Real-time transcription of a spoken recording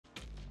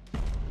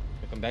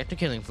Welcome back to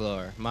Killing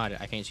Floor. Mod it.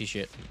 I can't see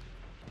shit.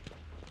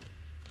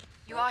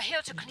 You are here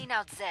to clean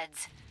out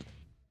Zeds.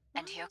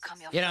 And here come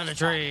your Get on the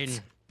train.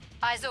 targets.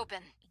 Eyes open.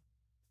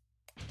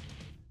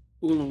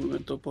 Un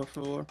momento, por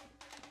favor.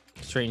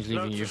 This train's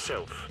leaving Note you. to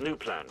self, new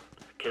plan.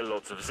 Kill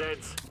lots of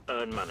Zeds,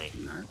 earn money.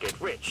 Get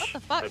rich.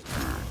 What the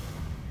fuck?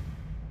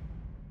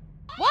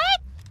 What?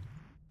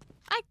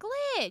 I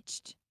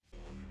glitched.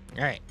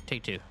 Alright,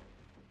 take two.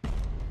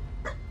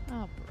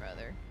 Oh,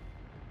 brother.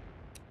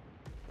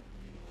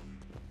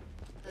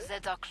 The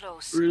Zeds are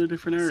close. Really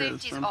different areas.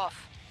 Safety's From.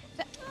 off.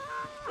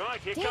 Right,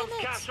 here Damn comes it.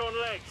 cash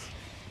on legs.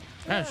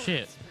 Oh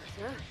shit.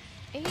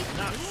 He's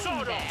Now doing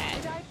sort of.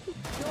 that.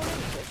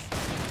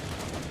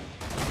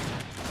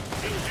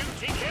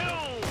 Duty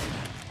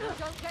kill.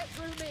 Don't get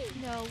through me.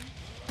 No.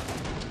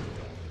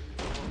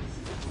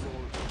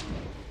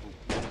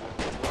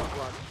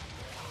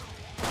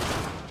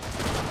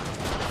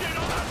 Get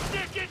on that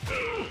stick, it.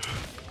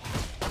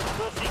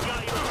 What's he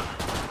got you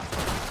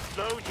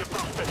on? Load, you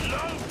bastard,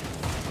 load.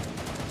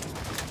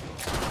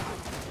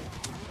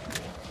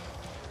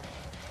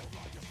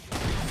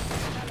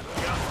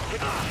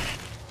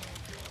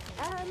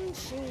 And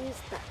she's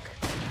back.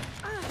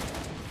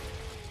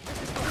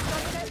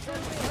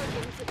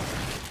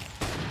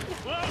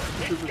 Well,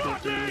 it's Difficult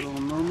got to me. do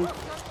on normal.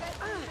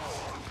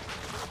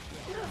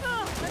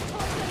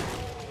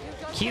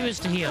 Q is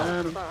to heal.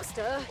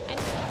 Faster.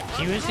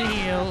 Q is to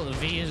heal.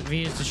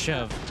 V is to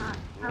shove.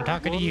 I'm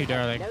talking to you,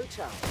 darling. No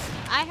chance.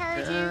 I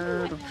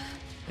heard you.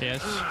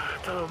 Yes.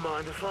 Don't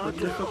mind if I The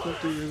do.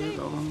 difficulty is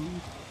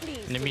on.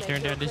 Please Let me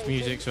turn down this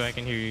music so I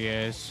can hear you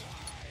guys.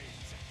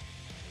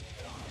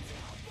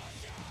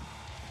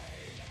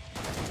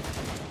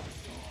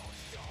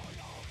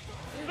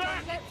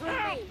 Get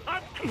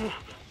through me.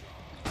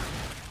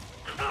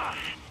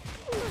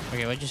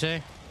 Okay, what'd you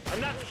say?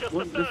 And that's just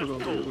What the first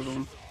difficulty is course.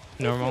 on?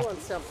 You Normal.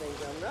 want something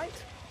done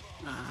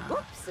right?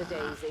 Whoops, a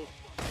daisy.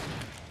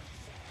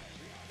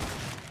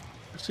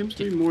 There seems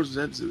to be more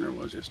Zeds than there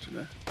was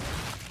yesterday.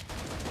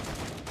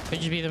 Could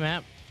just be the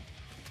map.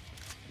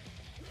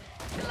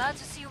 Glad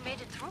to see you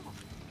made it through.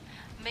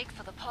 Make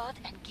for the pod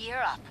and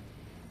gear up.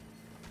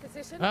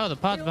 Position. Oh, the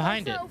pod's Heal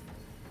behind it. myself.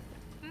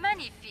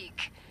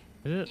 Magnifique.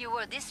 Is it? You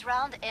were this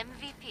round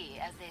MVP,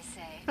 as they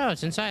say. Oh,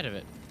 it's inside of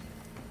it.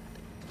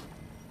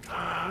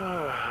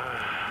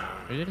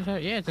 Is it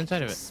inside? Yeah, it's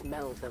inside of it.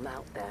 Smell them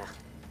out there.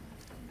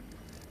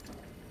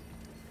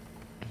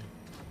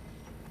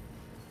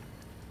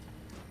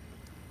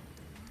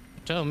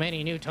 So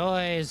many new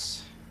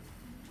toys.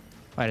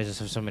 Why does this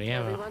have so many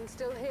ammo? Everyone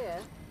still here?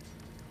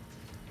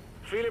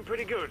 Feeling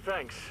pretty good,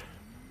 thanks.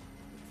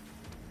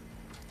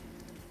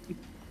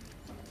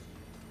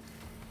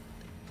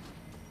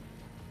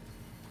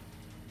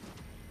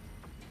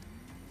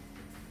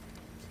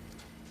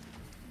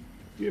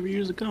 You ever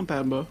use a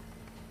compound bow?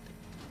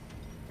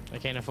 I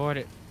can't afford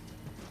it.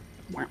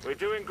 We're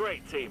doing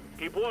great, team.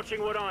 Keep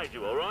watching what I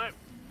do, all right?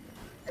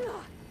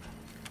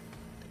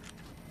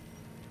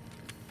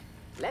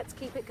 Let's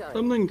keep it going.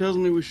 Something tells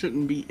me we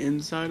shouldn't be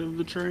inside of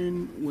the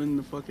train when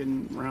the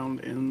fucking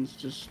round ends.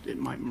 Just, it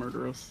might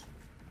murder us.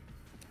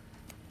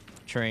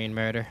 Train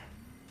murder.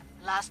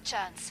 Last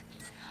chance.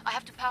 I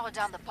have to power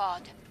down the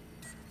pod.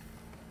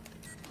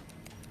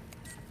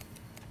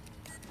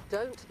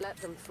 Don't let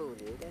them fool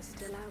you. They're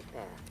still out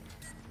there.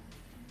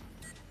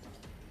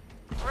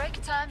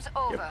 Break time's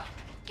over.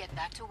 Get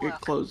back to It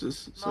work.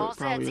 closes, so More it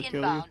probably will Zeds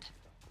kill you. inbound.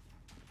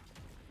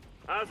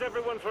 How's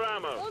everyone for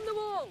ammo? On the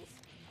walls.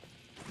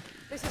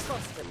 This is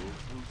Boston.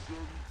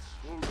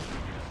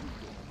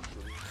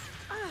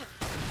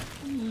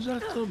 Is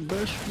that the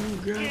best you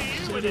got,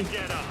 Get you with a City?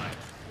 Jedi.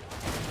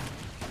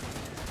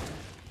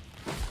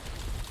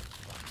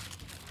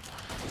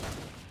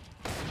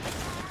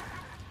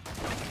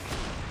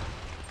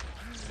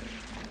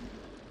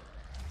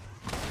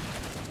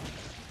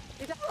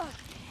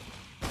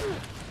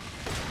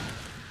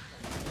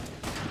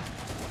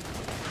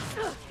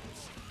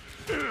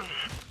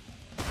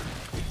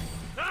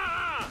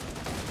 Ah!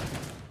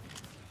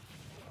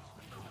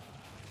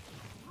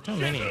 So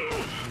many.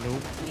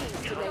 Nope.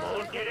 Come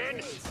on, get in.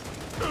 This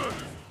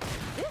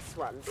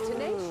one's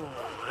tenacious.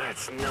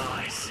 That's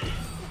nice.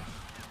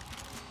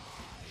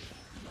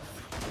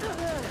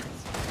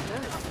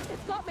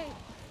 It's got me.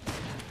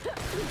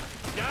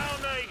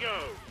 Down they go.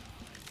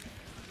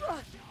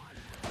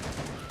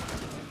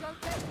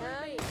 Don't get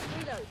through me.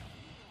 Reload.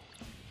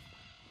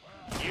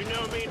 You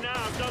know me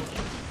now, don't you?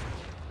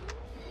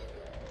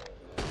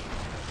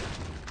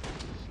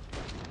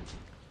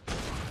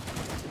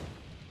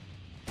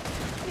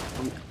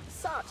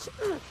 Such.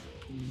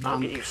 I'll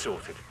get you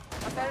sorted.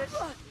 I better.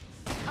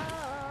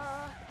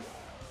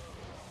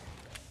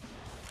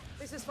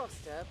 Mrs.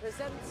 Foster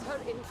presents her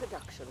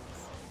introductions.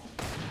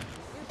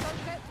 You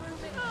don't get through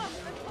me.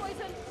 I'm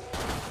poisoned.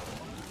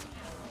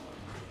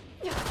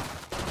 You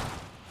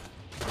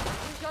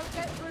don't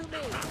get through me.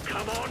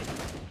 Come on.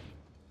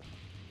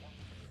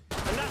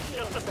 And that's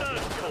just the third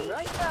call.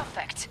 Right?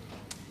 Perfect.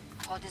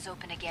 Pod is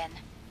open again.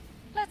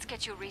 Let's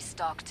get you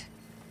restocked.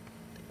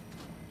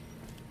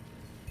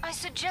 I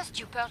suggest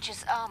you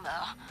purchase armor.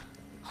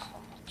 Oh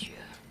mon Dieu.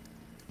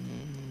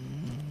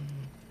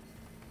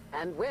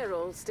 And we're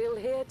all still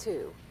here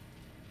too.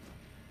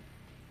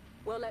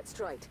 Well, let's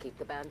try to keep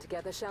the band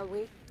together, shall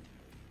we?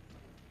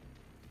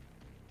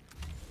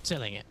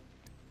 Selling it.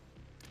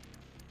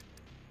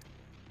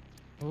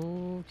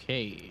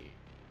 Okay.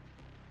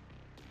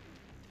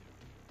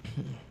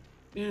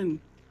 In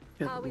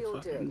How we all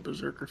fucking doing?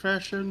 berserker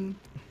fashion.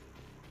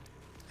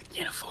 I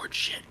can't afford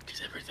shit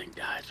because everything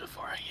dies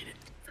before I hit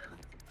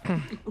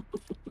it.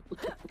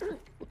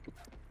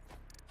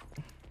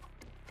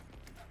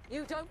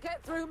 You don't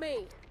get through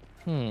me.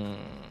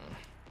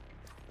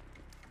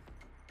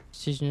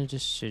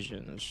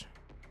 Decisions.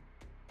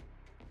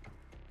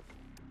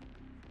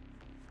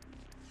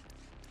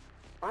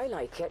 I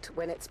like it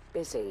when it's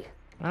busy.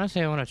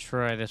 Honestly, I want to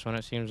try this one.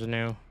 It seems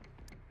new.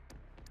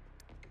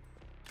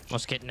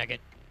 Musket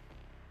nugget.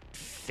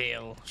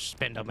 Fail.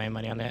 Spend all my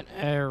money on that.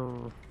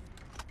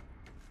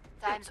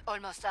 Time's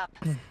almost up.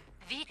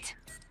 Vite.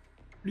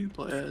 What do you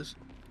play as?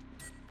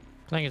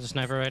 Playing as a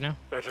sniper right now.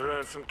 Better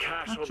earn some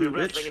cash. Not We'll be you, bitch.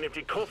 rattling an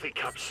empty coffee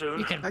cup soon.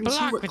 You can I can see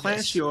block what with class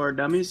this. you are,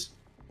 dummies.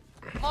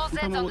 More Tell Zeds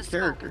me on the what scope.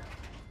 character.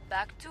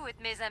 Back to it,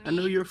 mes amis. I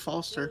know you're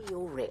Foster. When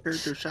you're rich.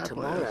 Character shot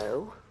play as.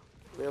 Tomorrow,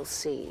 we'll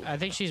see. I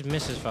think she's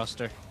Mrs.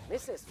 Foster.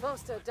 Mrs.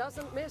 Foster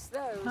doesn't miss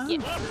those.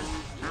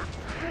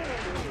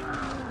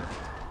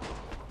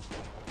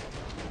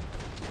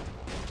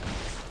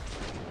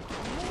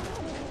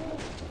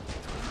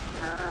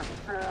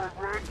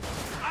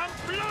 I'm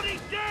bloody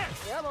dead!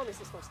 Come on,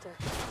 Mrs. Foster.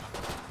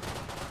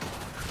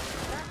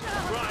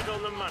 Right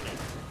on the money.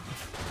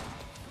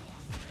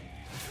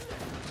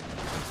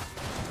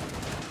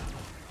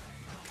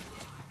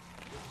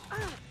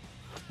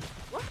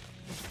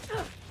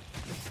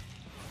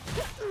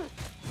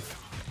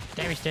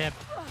 Damage stab.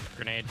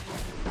 Grenade.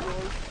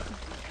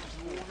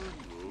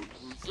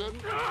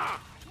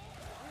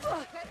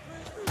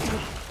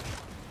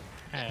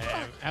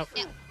 Out.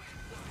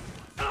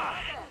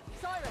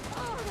 Siren!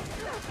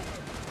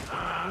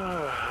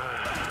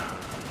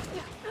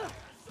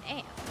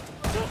 Damn.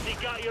 What's he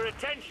got your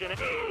attention?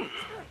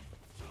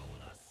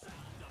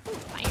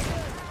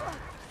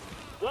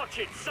 Watch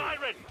it,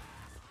 Siren!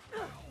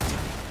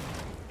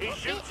 He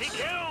shoots, he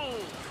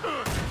kills!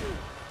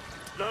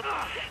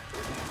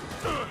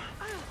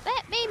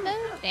 Let me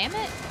move, damn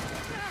it.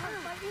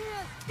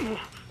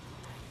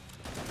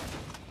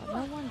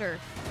 No wonder.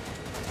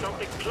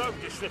 Something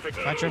cloaked is sniffing.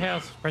 Watch your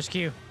health. Press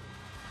Q.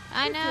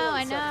 I know,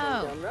 I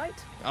know. Done, right?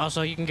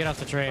 Also, you can get off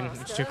the train.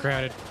 It's too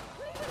crowded.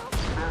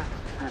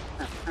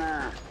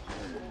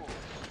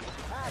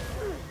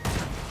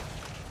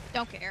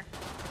 Don't care.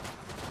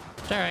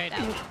 It's alright.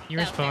 That was- You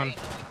that was respawn. very-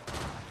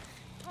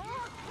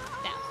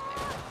 that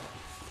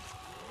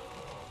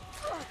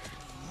was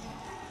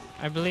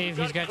I believe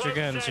he's got your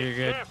gun, so you're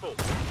good. Careful.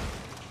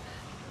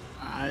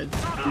 I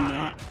do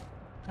not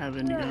have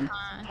any gun. very-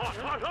 Fine. Hot,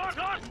 hot, hot,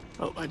 hot!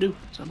 Oh, I do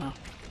somehow.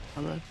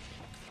 My bad.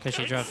 Because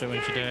she drops it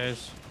when she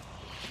dies.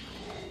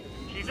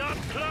 She's up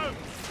close!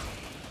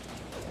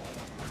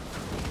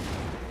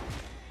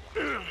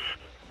 Damn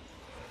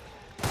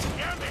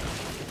it!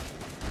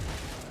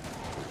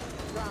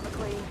 Drama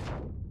queen.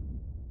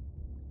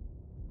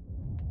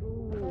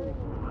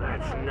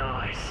 That's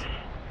nice.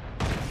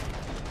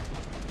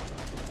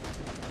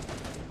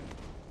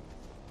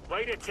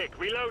 Wait a tick,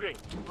 reloading.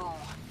 Boom.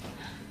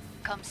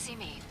 Come see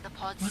me. The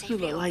pod's Why do safely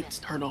the lights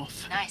open. turn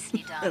off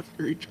Nicely done.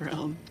 after each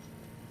round?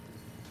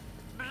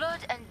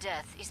 Blood and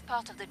death is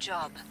part of the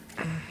job.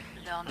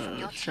 Learn from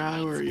your Shy,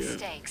 teammates' where are you?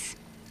 mistakes.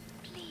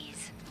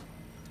 Please.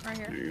 Right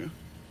There here. you go.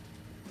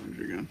 Where's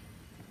your gun?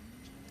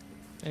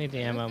 I need the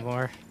ammo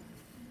more.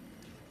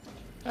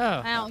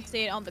 Oh, I don't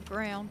see it on the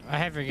ground. I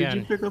have your Did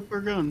you gun. pick up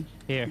her gun?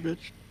 Here. You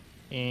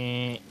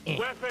bitch.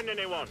 Weapon,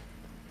 anyone?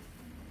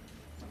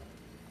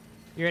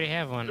 You already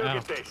have one. Look Oh.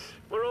 at this.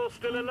 We're all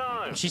still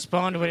alive. She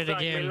spawned with it Thank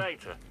me again.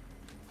 later.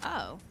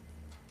 Oh.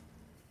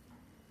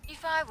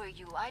 If I were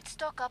you, I'd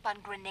stock up on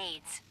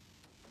grenades.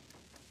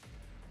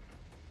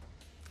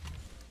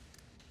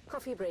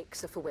 Coffee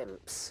breaks are for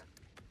wimps.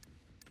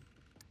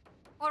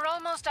 We're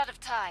almost out of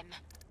time.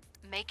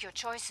 Make your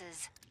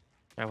choices.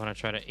 I want to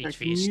try to Can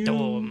HV you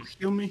storm.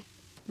 heal me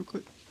real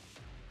quick?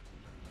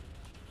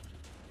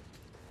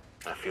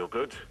 I feel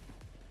good.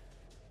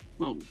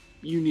 Well,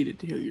 you needed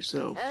to heal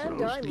yourself. And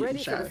so I was I'm getting ready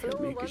for Shy the to heal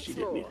floor me because once she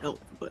didn't need more.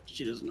 help, but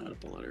she doesn't know how to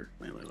pull out her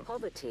melee weapon.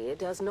 Poverty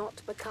does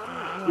not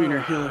become. Queen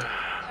or healer.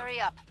 Hurry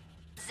up.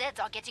 Zeds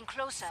are getting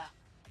closer.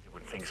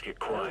 When things get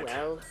Oh quiet,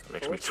 well,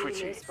 makes me fortune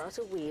twitchy. is but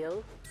a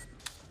wheel.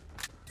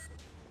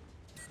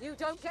 You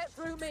don't get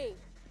through me.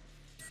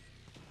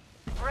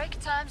 Break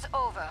time's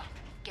over.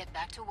 Get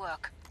back to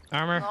work.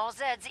 Armor. More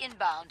Zeds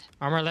inbound.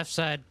 Armor left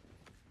side.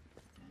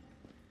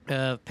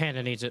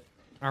 Panda needs it.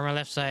 Armor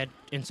left side,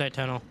 inside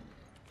tunnel.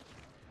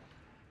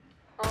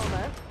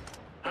 Armor.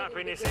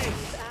 Happiness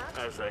is,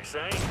 as they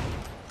say.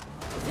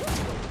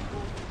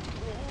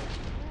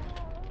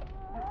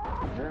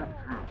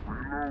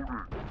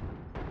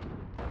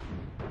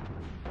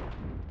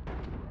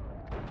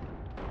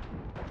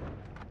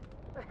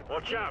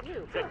 Watch out.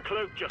 Said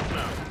cloak just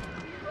now.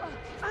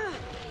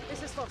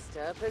 This is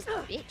Foster,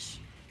 Bitch.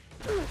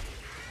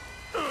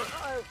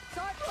 Uh-oh.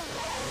 Sorry.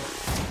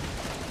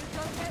 You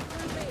don't get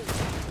through me.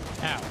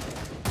 Ow.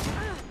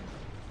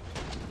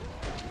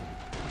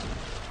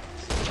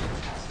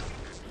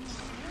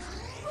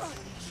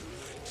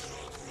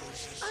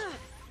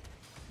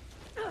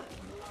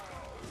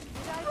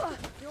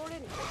 You're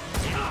in.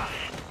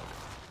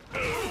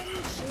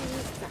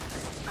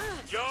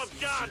 Job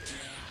done.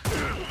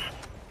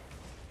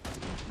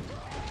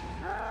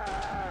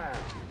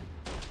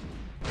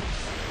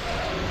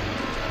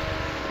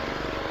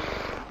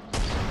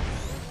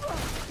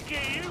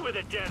 Get you with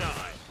a dead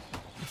eye.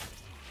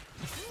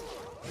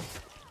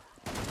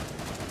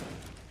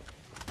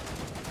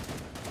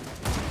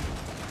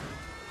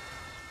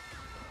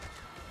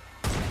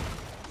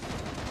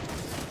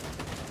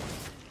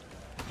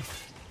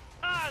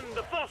 And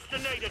the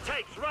Fosternator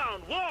takes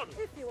round one.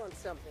 If you want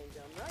something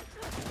done right.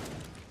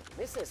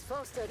 Mrs.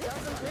 Foster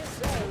doesn't miss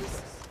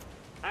those.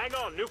 Hang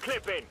on, new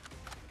clip in.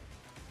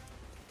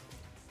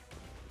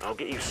 I'll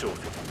get you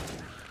sorted.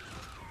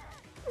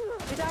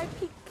 Did I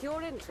pique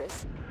your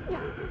interest?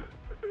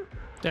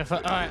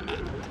 Alright.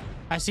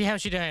 I see how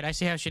she died. I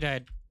see how she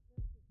died.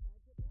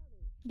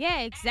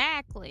 Yeah,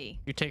 exactly.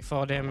 You take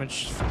fall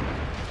damage.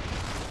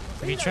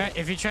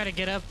 If you try to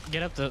get up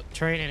the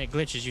train and it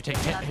glitches, you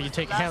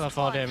take hella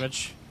fall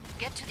damage.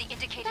 Get to the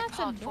indicated That's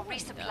pod for annoying,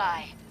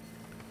 resupply.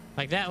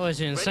 Like that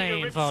was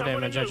insane rip fall someone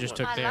a damage I new just one.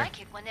 took I there.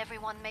 like it when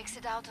everyone makes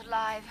it out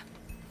alive.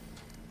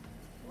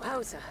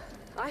 Wowza.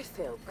 I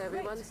feel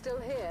everyone's still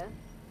here.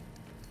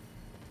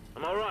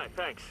 I'm all right,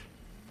 thanks.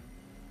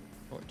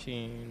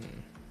 14.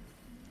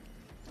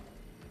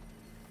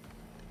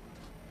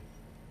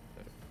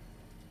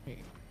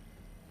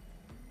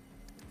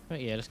 Oh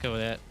yeah, let's go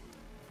with that.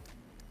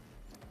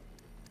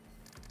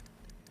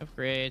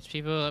 Upgrades,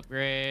 people,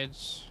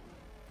 upgrades.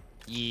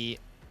 Yeah.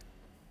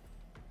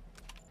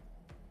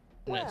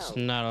 That's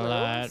Well, not a we're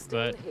all lot,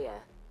 still but here.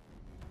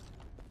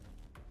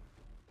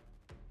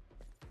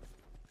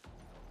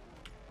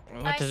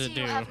 what I does see it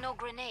do? you have no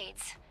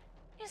grenades.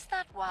 Is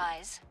that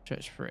wise?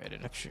 Stretch spread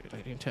and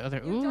accumulating to other.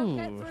 You don't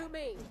get Ooh. through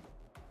me.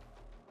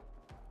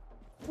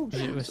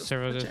 Is it with It's a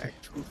several? switch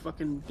act from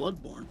fucking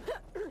Bloodborne.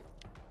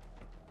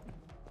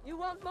 You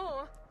want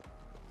more?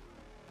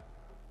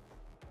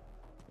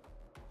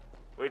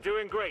 We're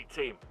doing great,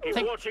 team. Keep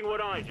Think- watching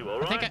what I do, all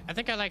right? I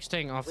think I like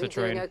staying off We the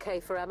doing train. okay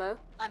for ammo?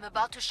 I'm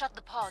about to shut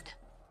the pod.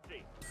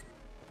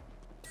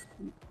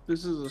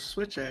 This is a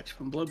switch axe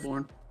from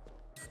Bloodborne.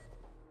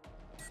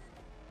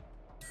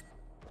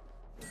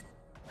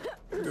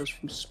 It goes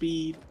from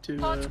speed to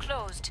Pod's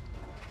closed.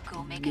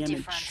 Go make a damage.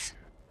 difference.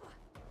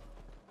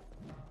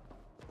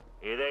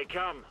 Here they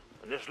come,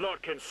 and this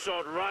lot can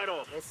sod right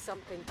off. There's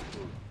something to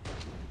do.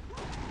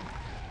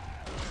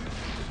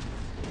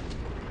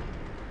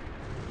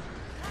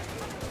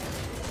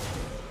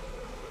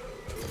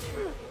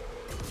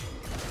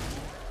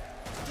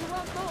 You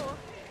want more?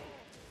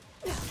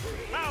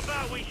 How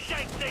about we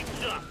shake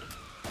things up?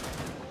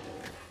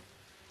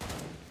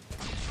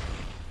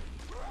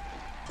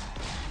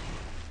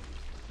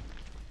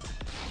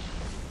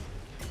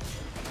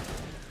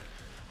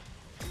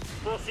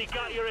 Bossy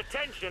got your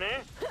attention,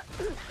 eh?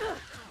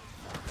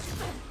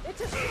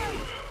 It's a snake!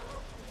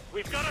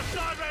 We've got a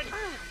siren!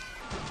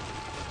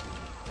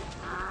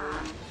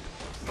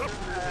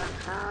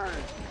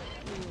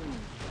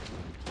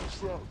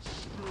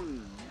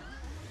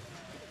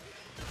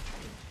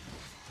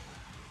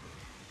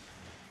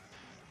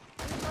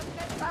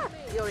 Ah,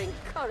 you're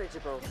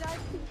incorrigible. Did I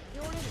pique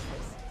your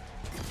interest?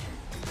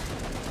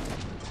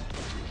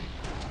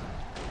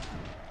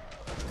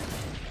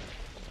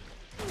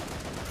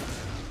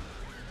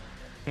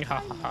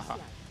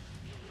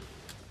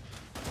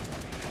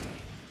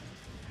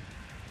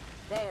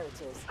 There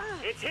it is.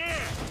 It's here!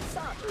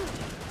 Son.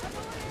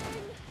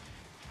 Annoying.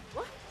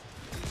 What?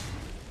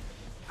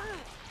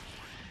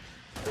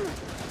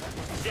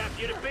 Zap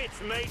you to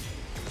bits, mate.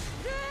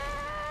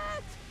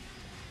 Shit!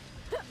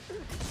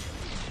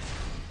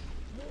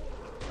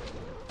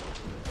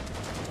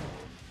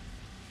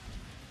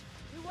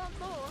 You want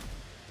more?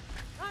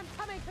 I'm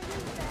coming for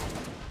you, then.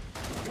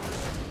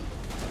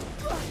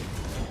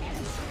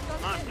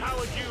 I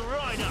powered you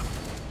right up.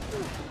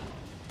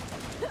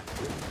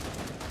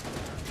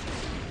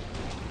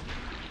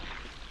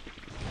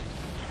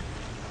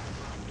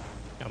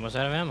 Almost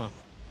out of ammo.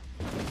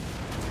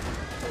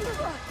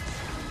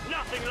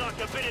 Nothing like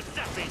a bit of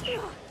savage.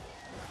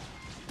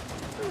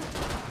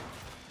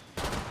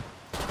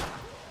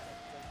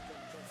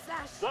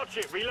 Slash. Watch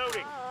it,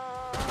 reloading.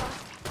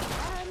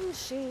 And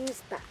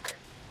she's back.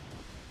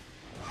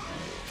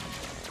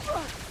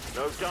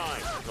 No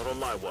time, not on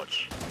my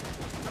watch.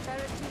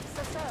 Aperitifs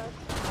are served.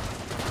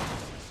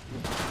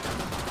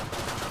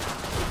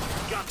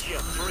 Gotcha,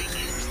 freak.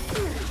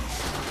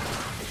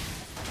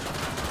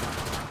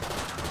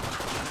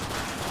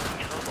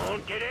 Come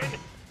on, get in.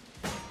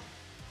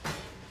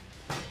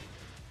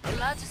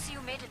 Glad to see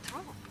you made it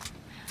through.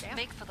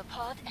 Make for the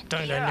pod and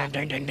Dun gear dun up.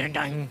 dun dun dun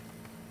dun dun.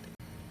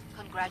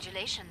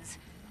 Congratulations.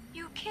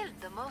 You killed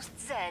the most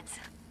Zeds.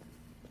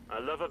 I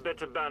love a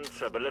bit of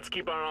banter, but let's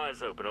keep our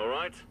eyes open, all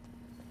right?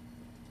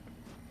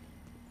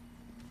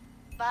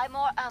 Buy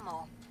more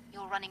ammo.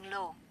 You're running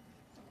low.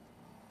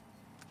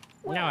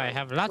 No, I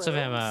have lots of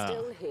we're all ammo.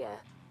 Still here.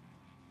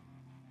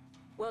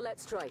 Well,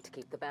 let's try to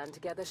keep the band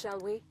together, shall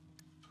we?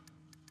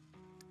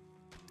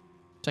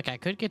 It's like I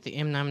could get the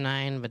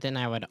M99, but then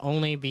I would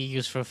only be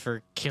useful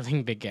for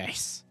killing big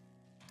guys.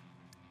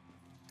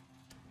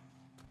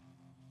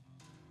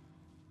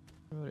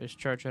 Oh, this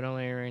charge would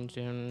only range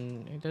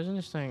in. It doesn't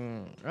this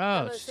thing.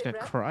 Oh, it's just got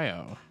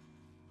cryo.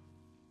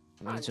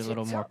 It needs a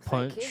little more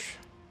punch.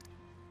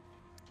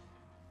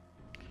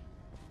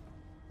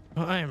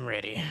 Well, I'm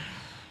ready.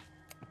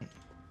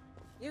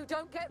 You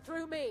don't get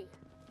through me.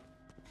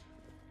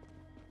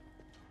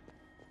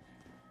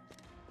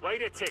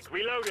 Wait a tick,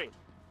 reloading.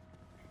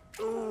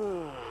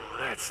 Ooh,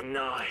 that's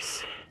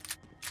nice.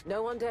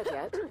 No one dead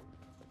yet.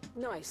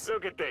 Nice.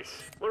 Look at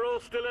this. We're all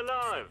still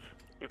alive.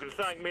 You can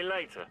thank me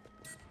later.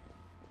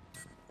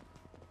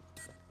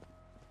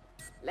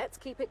 Let's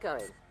keep it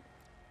going.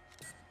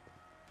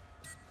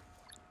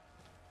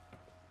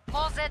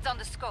 More Zeds on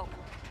the scope.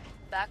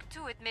 Back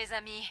to it, mes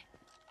amis.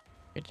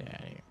 Get out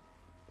of here.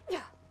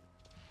 Yeah.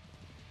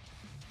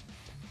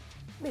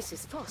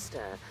 Mrs.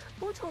 Foster,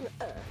 what on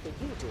earth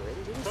are you doing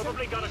these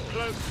Probably got a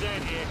cloak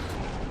dead here.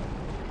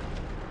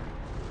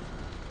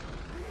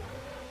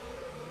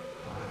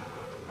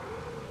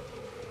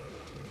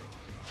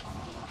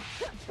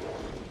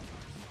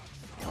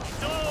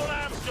 It's all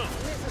amped up.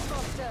 Mrs.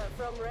 Foster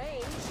from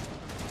range.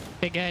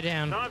 Big guy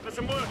down. Time for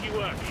some worky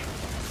work.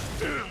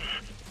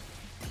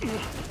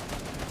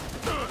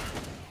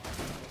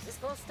 Mrs.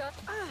 Foster.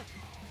 Ah.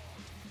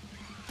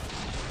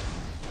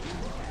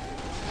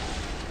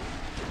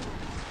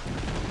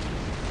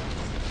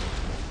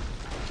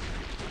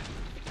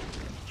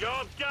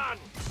 Job done.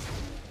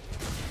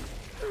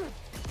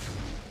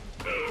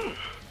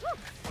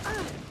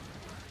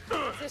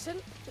 Position.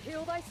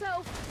 Heal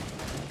thyself.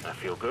 I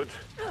feel good.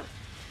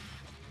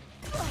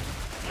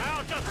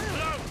 How just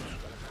float?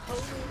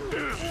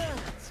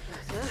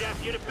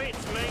 Jeff, you to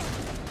bits, mate.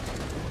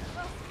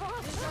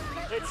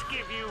 Let's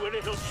give you a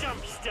little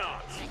jump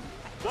start.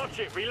 Watch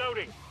it,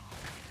 reloading.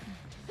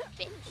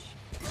 Bitch.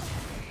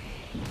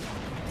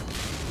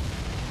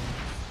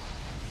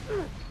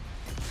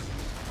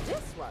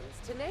 This one's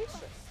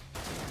tenacious.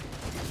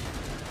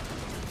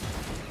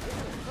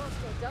 Mrs.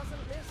 Foster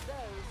doesn't miss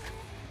those.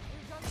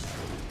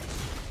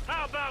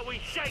 How about we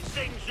shake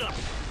things up?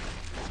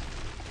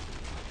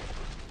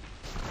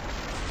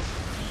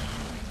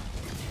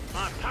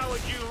 I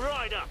powered you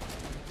right up.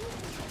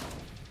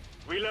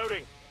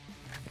 Reloading.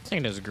 This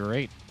thing does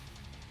great.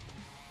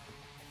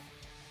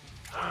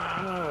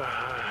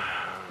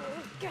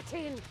 Get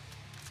in.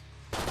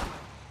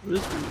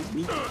 This one is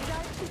me. Did I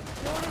keep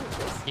your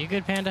interest? You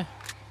good, Panda?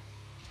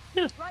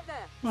 Right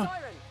there.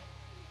 Siren.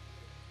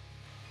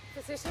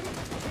 Position.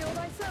 Heal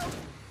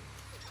thyself.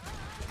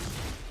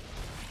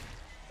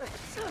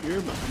 You're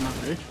about to not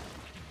rich.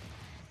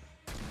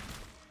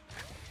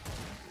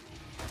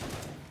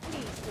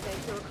 Pleased to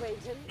make your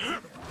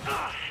acquaintance.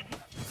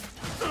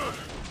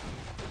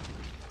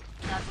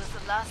 That was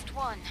the last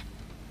one.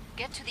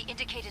 Get to the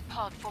indicated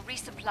pod for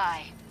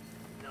resupply.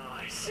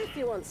 Nice. If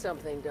you want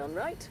something done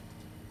right.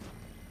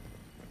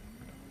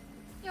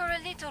 You're a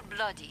little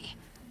bloody,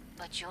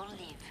 but you'll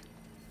live.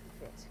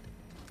 Fit.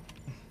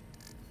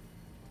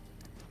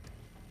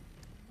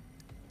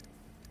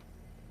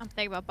 I'm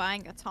thinking about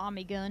buying a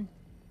Tommy gun.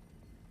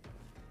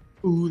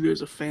 Ooh,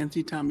 there's a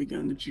fancy Tommy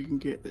gun that you can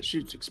get that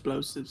shoots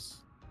explosives.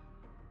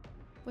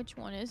 Which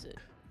one is it?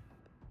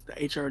 The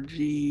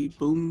HRG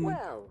Boom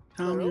Well,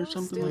 Tommy we're or all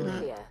something still like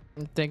that. here.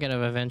 I'm thinking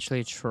of eventually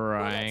Well, let's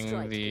trying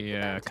try to keep the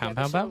band together,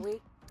 compound shall bomb. we?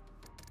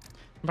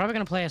 I'm probably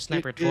gonna play a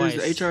sniper It twice.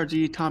 is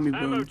HRG Tommy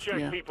Ammo Boom. check,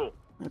 Yeah, people.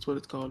 that's what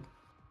it's called.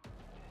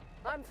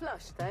 I'm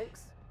flush,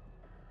 thanks.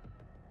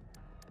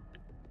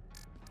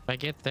 If I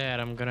get that,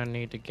 I'm gonna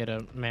need to get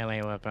a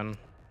melee weapon.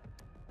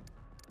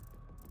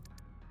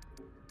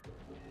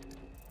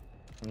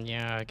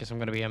 Yeah, I guess I'm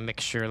gonna be a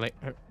mixture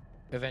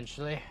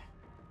eventually.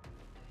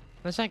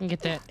 Unless I can get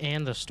that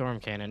and the storm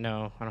cannon.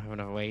 No, I don't have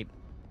enough weight.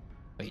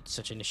 Weight's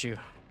such an issue.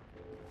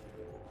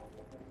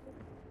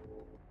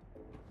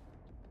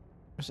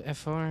 Where's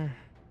F4?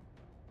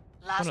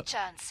 Last up.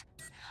 chance.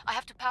 I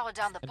have to power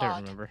down the I don't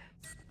pod. remember.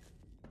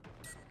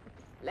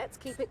 Let's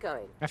keep it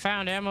going. I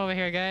found ammo over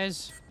here,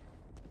 guys.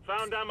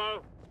 Found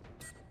ammo.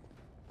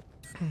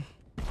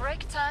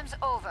 Break time's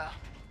over.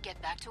 Get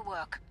back to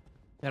work.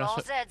 That All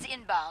also, Zeds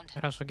inbound.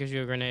 that also gives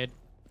you a grenade.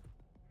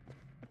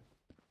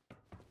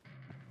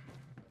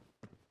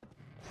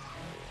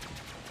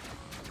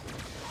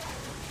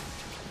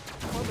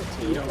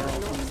 Poverty Yeah, we're all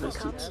from North this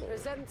Dakota is-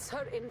 presents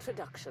her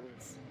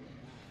introductions.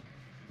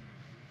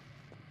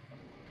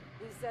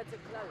 These Zeds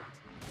are cloaked.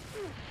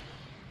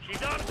 She's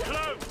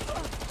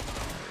uncloaked.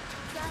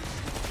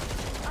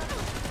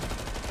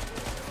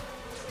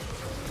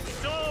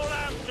 It's all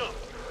amped up.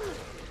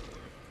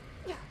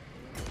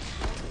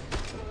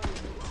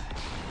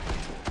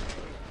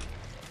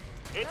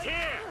 It's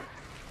here.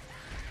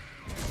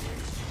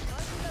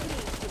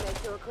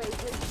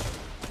 equated.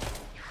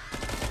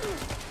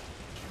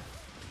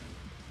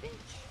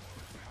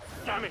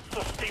 Damn it,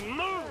 Frosty,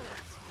 move!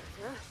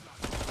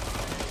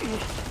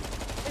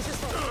 Mrs.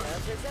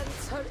 Foster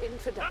presents her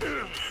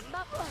introduction.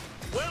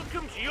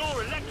 Welcome to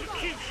your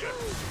electrocution!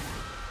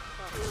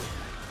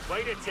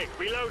 Wait a tick,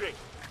 reloading.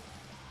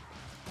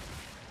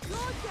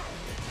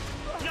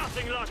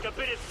 Nothing like a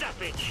bit of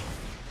savage.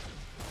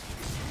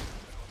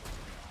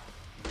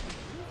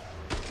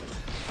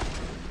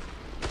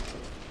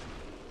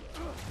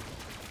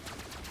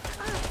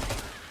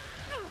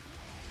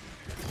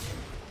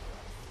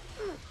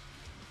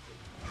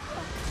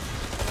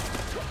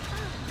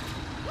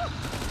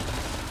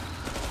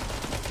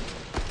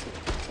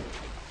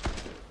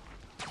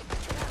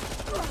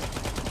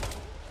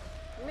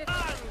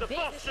 And the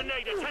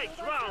Bostinator takes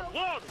round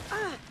one!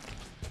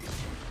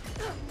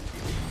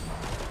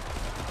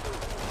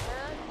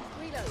 And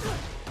reload.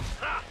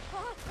 Ha!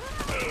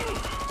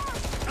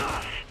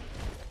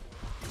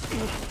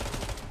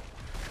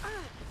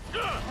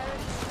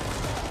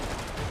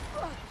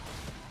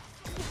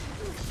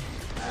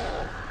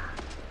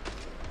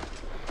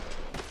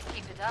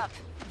 Keep it up.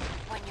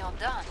 When you're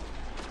done,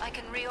 I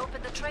can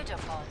reopen the trader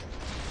pod.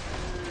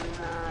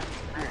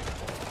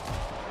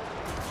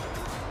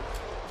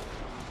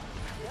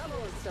 Come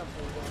on,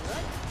 something then,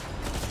 right?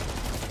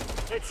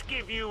 Let's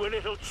give you a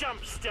little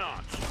jump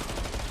start.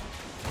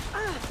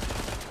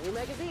 New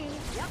magazine.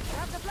 Yep,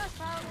 have the flash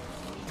pound.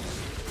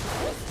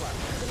 This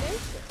one's the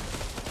nature.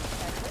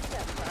 And the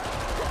temper.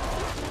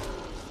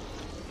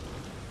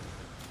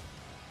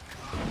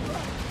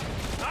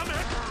 I'm in.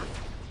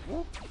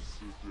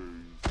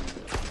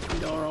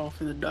 Y'all are off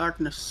in the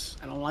darkness.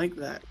 I don't like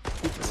that.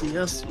 He can see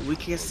us, but we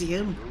can't see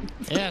him.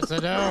 Yes, I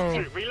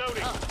know. Reloading.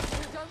 You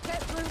don't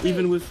get through me.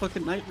 Even with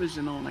fucking night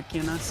vision on, I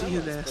cannot see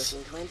his ass.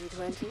 Pushing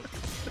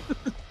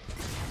 2020.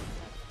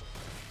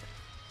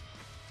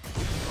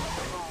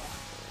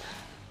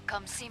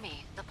 Come see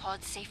me. The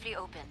pod's safely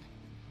open.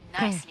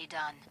 Nicely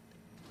done.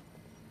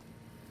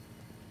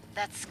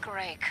 That's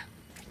Greg.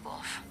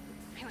 Oof.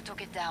 You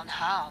took it down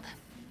hard.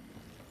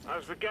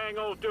 How's the gang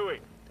all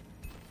doing?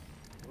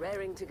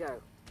 Raring to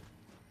go.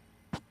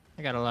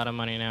 I got a lot of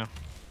money now.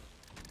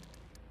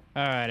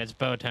 Alright, it's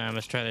bow time.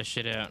 Let's try this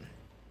shit out.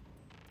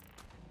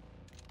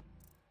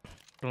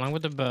 Along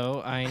with the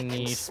bow, I Can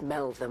need...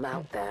 smell them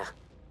out there.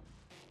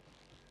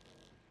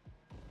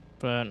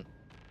 But...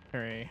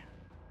 Hurry.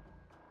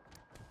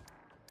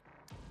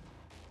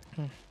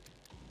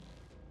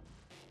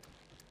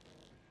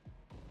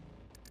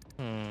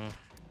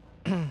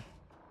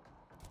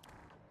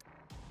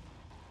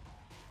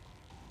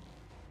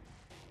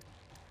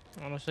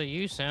 Honestly,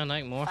 you sound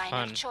like more Final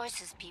fun.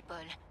 choices, people.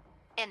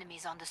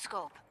 Enemies on the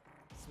scope.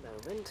 This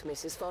moment,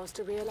 Mrs.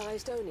 Foster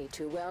realized only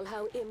too well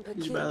how Did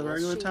you buy the impecunious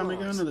regular she Tommy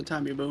was. gun or the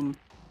Tommy Boom?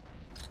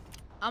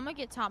 I'm gonna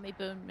get Tommy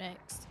Boom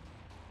next.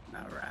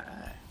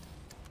 Alright.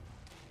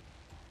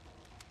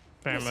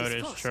 Fire Mrs. mode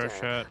is Foster, short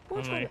shot.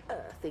 what Only on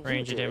earth are you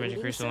range of doing damage being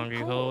increases the so longer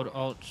you cool? hold.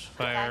 Alt, The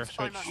fire, line's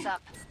switch. almost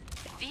up.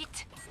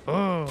 Feet.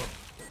 Oh!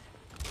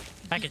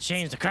 I can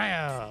change the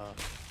cryo!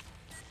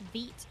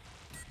 Beat.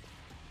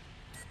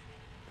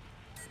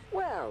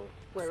 Well,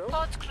 we're all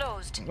Pod's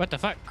closed. What the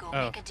fuck? Go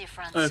Oh. make a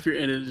difference. Oh, if you're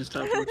in it, just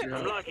talk to what you're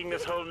I'm out. liking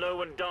this whole no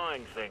one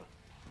dying thing.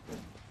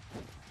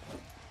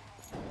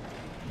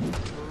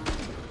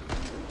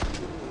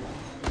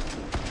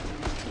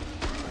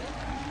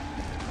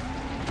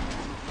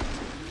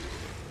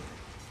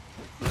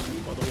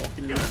 Bother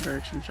walking in that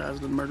direction, tries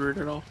to murder it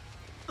at all.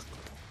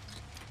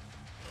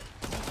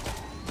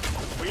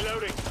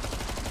 Reloading.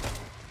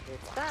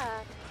 it's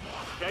back.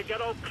 They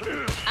get all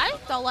clear. I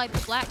just don't like the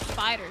black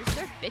spiders.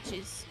 They're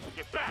bitches.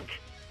 Get back.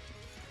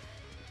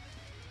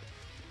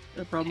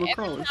 No problem with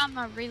Every crawlers. time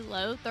I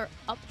reload, they're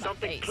up my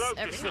Something face. cloaked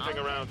Every is sniffing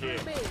time. around here.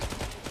 Me.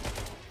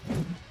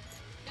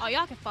 Oh,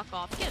 y'all can fuck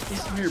off. Get it.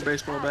 Listen here,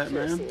 baseball bat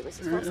man.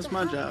 Alright, that's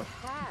my job.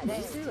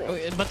 Let's do Oh,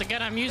 it. but the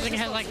gun I'm using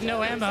has like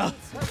no ammo.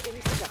 Presents her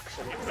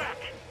introduction.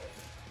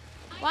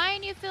 Why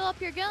didn't you fill up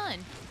your gun?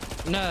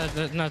 No,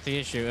 that's not the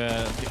issue.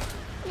 The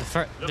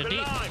Look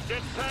alive.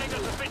 That's paying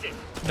us a visit.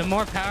 the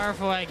more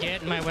powerful I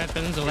get in my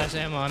weapons, the less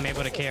ammo I'm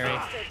able to carry.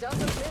 Foster doesn't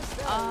miss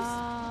those.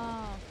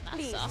 Oh, that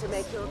Pleased sucks. to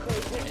make your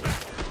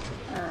acquaintance.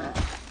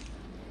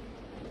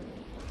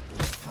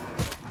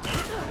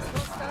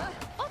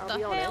 What I'll the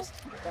be hell? honest,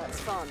 that's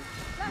fun.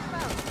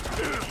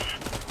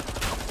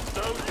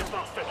 Those you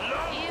bastard.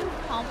 Low. You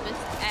pompous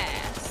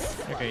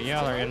ass. Okay,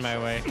 y'all are in my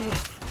way.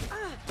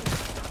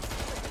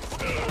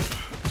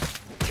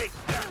 Take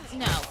that.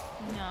 No,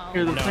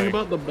 Here, the No. thing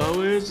about the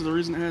bow is, the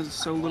reason it has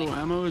so little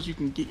ammo is you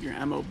can get your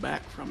ammo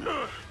back from it.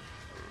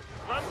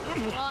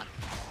 Fuck.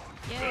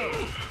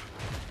 Yo.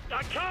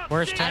 I can't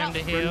Worst see. time to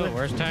heal,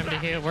 worst time to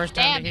heal, worst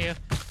time to Damn heal.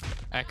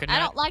 I could I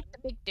not. don't like the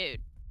big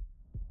dude.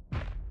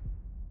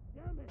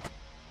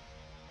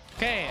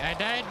 Okay, I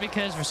died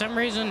because for some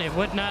reason it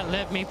would not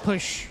let me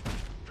push.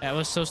 That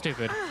was so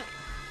stupid.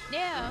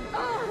 Yeah.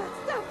 Oh,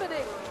 what's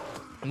happening?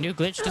 New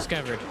glitch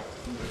discovered.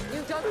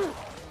 You don't.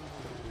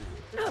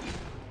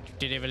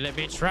 Didn't even let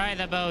me try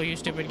the bow, you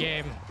stupid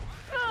game.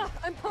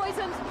 I'm poisoned.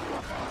 poisoned.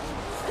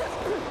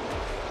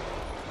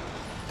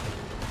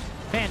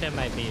 Panda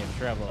might be in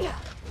trouble.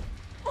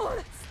 Oh,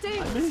 that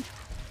stings.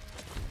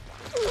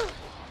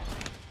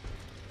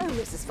 Oh,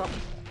 Mrs. Fox.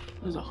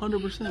 There's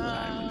 100% that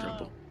I am in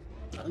trouble.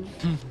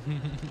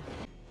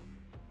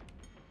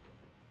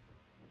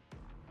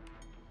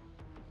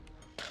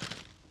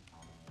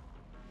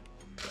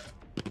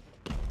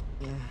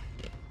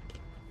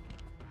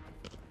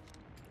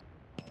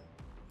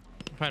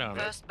 Hold on.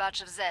 First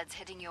batch of Zeds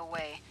heading your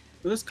way.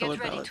 This Get color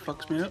ready palette to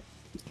fucks load. me up.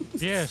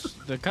 Yes,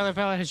 the color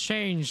palette has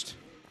changed.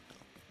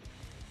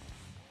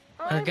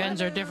 Our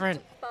guns are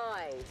different.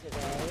 Bye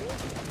today.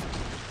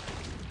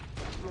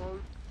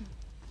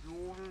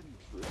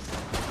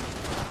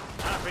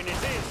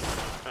 Happiness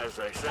is, as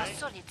they A say.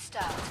 solid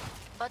start,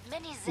 but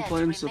many I'm Zeds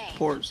playing remain.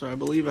 support, so I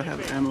believe I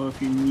have ammo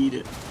if you need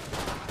it.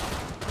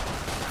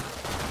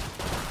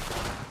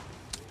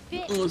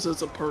 Bitch. Unless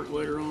it's a perk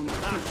later on.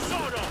 Sort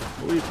I of.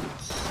 believe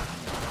it's...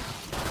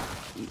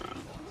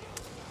 No.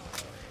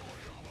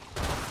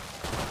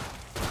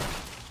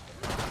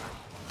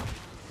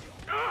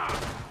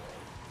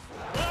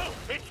 Oh,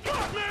 it's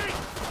got me!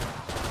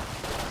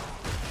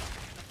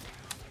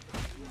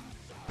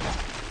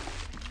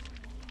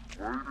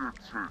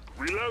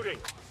 Reloading.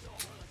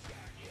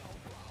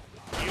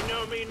 You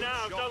know me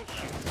now, don't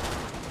you?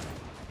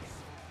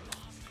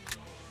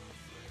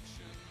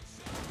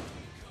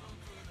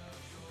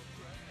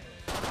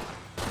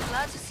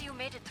 Glad to see you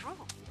made it through.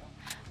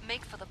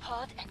 Make for the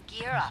pod and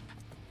gear up.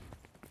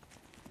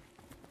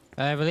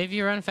 I believe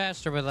you run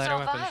faster with lighter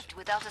weapons. Survived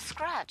without a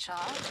scratch,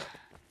 huh?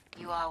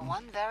 You are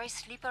one very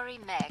slippery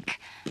mech.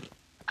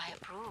 I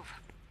approve.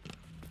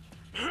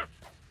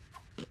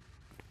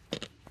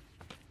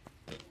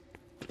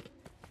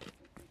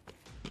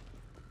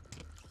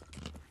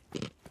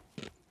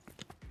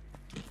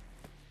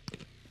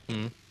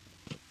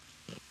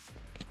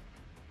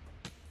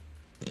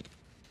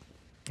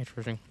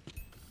 Interesting.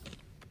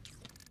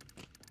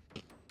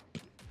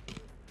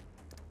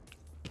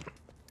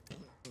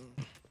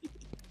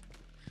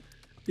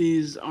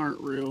 These aren't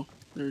real.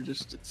 They're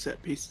just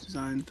set piece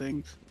design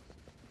things.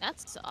 That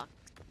sucks.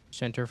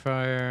 Center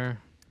fire.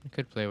 I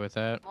could play with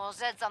that. More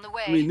Zeds on the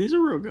way. I mean, these are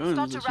real guns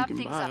Start that to you wrap can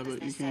things buy, up, as but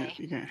they you say.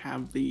 can't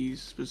have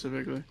these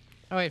specifically.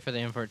 I'll wait for the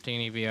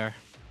M14 EBR.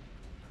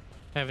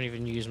 I haven't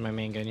even used my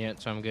main gun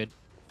yet, so I'm good.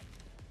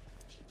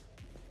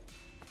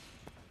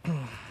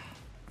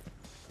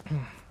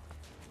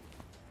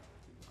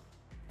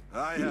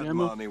 I had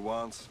ammo? money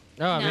once.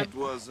 Oh, I No. mean, It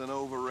was an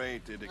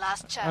overrated.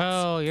 Last chance.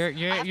 oh, you're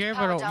I have you're to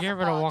power able to down you're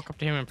the able to pod. walk up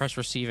to him and press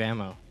receive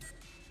ammo.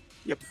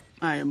 Yep,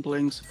 I am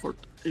playing support.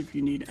 If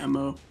you need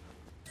ammo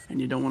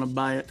and you don't want to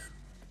buy it,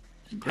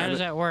 How grab does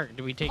it. that work?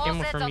 Do we take More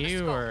ammo Zeds from on the you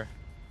scope. or?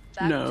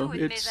 Back No, to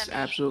it, it's mes amis.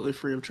 absolutely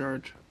free of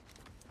charge.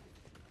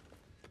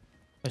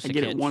 What's I the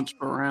get kid? it once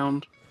per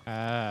round,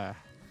 Ah,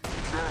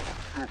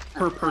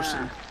 per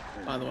person.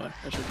 By the way,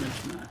 I should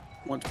mention that.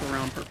 Once per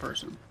round per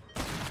person.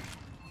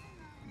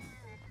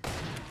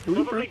 Can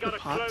we Probably break the got a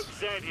cloak pots?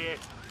 Zed here.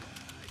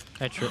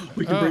 that's true.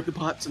 We can Oh, break the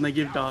pots and they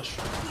give Dosh.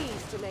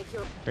 Pleased to make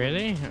your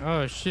really?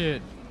 Oh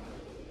shit!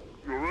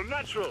 You're a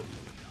natural.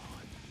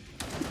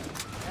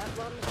 that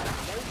one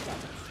has no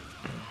chance.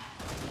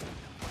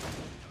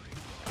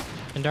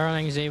 And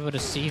Darling's able to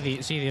see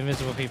the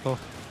invisible people.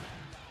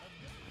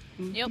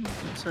 Yep.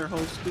 That's our whole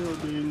skill,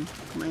 being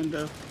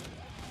commando.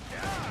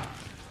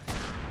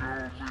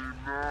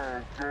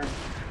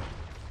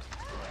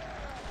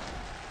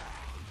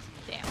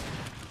 Damn.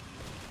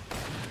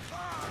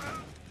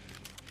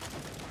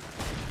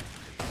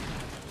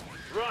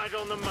 Right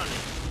on the money.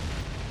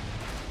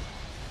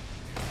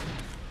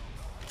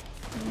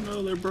 Oh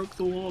no, they broke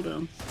the wall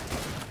down.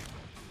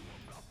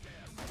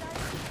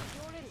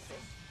 Your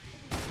insist.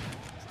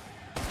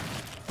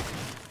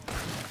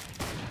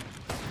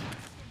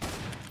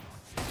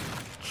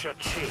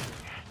 Cha-ching.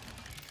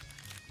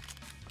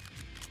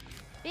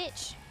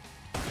 Bitch.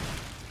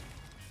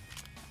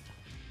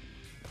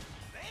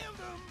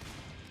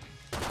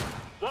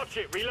 Watch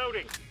it,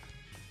 reloading.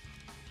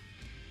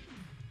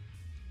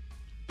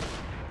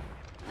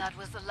 That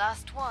was the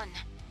last one.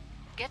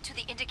 Get to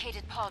the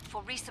indicated pod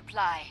for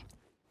resupply.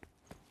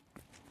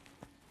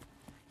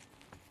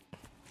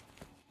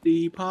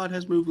 The pod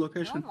has moved No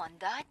location. one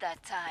died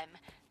that time.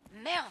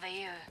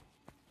 Merveilleux.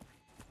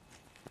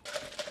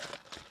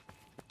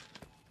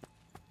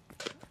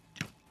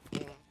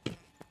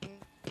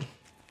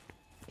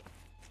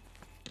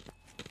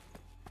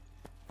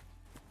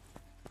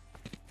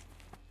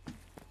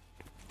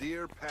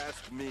 Dear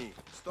past me,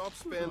 stop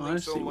Oh, I spending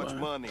so see much why.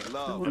 money, They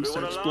love. want us to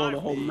Everyone explore the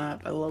alive? whole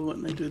map. I love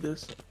when they do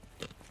this.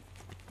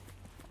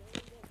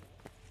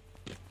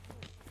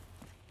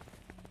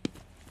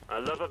 I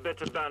love a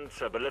bit of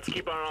banter, but let's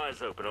keep our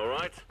eyes open, all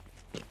right?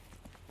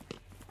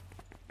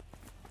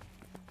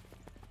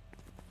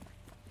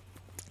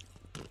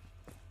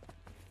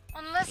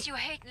 Unless you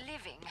hate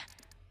living,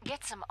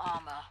 get some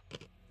armor.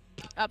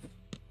 Up.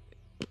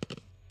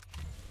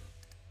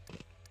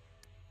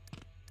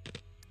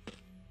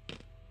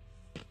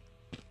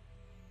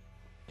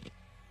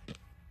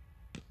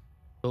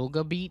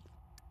 Toga beat.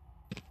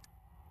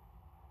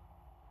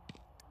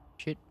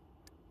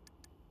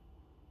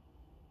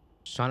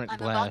 Sonic I'm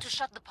about to Blast.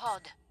 shut the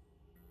pod.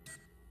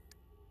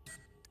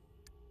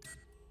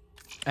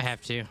 I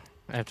have to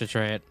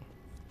try it.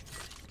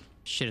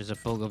 Shit is a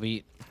pogo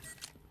beat.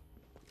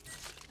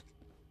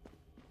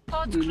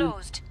 Pod's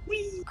closed.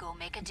 Go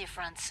make a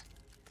difference.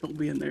 Don't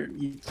be in there.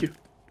 You.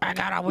 I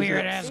got a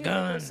weird ass See if we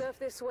can gun. surf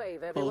this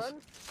wave, everyone.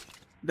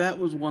 That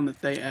was one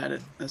that they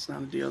added. That's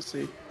not a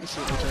DLC. That's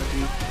a HRG.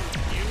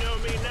 You know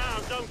me now,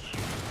 don't you?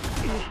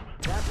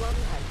 That one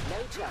had no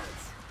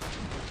chance.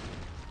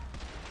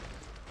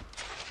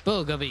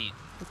 Pogo beat.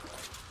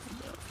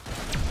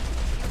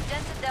 You've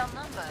dented their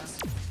numbers,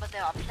 but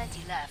there are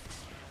plenty left.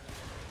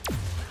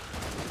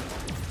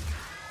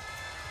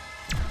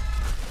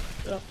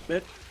 Oh,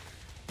 bitch.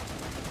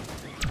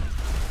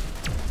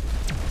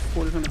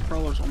 400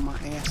 crawlers on my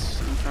ass.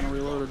 And I'm trying to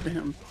reload a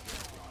damn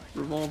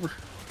revolver.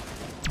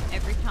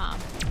 Every time.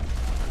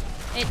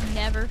 It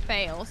never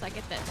fails. I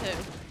get that too.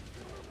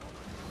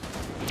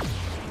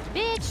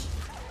 Bitch!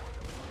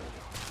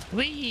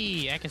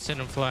 Whee! I can send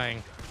him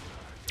flying.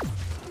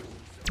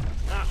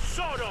 Now,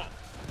 sod off!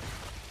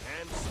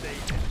 And stay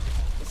in.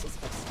 This is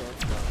for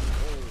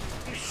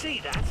stuff. You see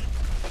that?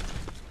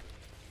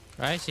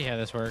 I see how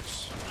this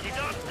works. You're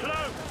not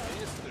close!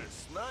 Mr.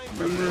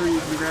 Sniper. Remember, you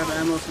can grab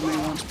ammo from me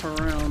once per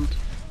round.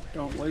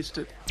 Don't waste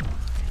it.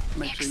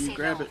 Make sure you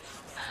grab it.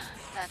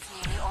 That's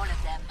nearly all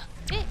of them.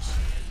 Bitch!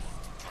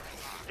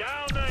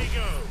 Down they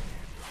go!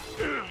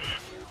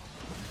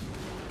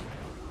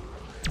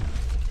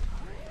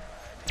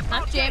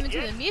 I'm jamming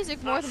to the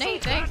music more than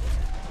anything.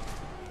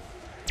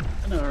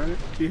 I know, right?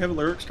 Do you have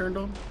lyrics turned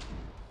on?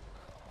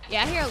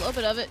 Yeah, I hear a little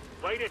bit of it.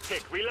 Wait a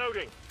tick,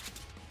 reloading.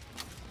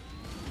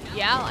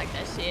 Yeah, I like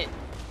that shit.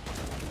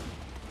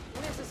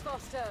 Mrs.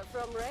 Foster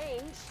from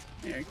range.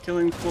 Yeah,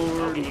 Killing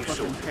Floor I'll get and you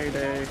fucking sorted.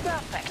 Payday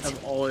Perfect.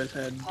 have always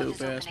had Pod is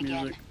dope ass open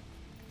again. music.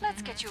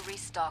 Let's get you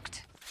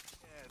restocked.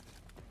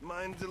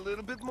 Mind a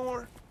little bit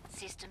more?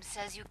 System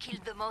says you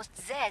killed the most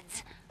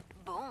Zeds.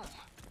 Boom.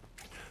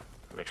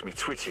 Makes me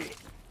twitchy.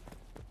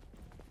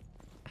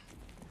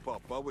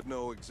 Papa would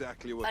know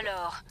exactly what.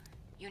 Alors,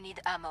 you need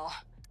ammo.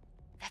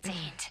 That's a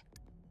hint.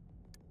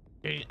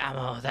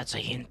 Ammo, that's a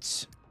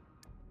hint.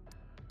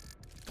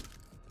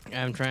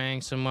 I'm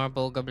trying some more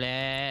Pogo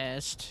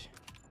Blast.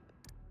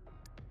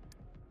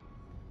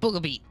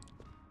 Pogo beat.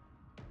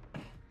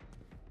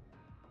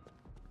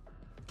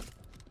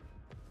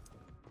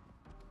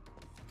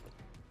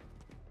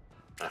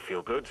 I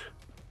feel good.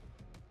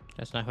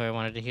 That's not who I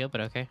wanted to heal,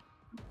 but okay.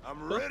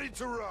 I'm ready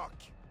to rock.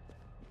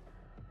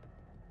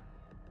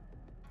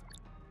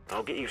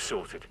 I'll get you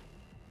sorted.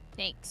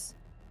 Thanks.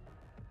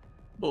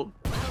 Well,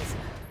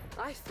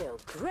 I feel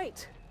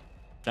great.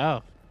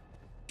 Oh,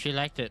 she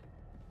liked it.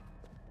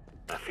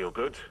 I feel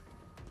good.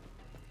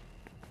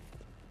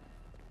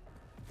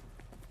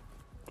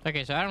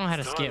 Okay, so I don't know how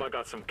to Time skip. I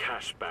got some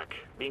cash back.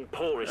 Being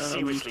poor is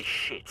seriously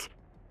shit.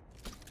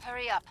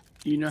 Hurry up.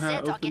 do you know how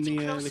Zeds to are open getting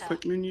the closer.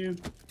 quick menu?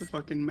 The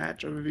fucking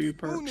match overview, Who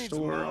perk, needs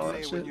store, all that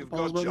money shit? when you've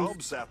Pause got button?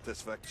 job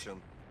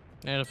satisfaction?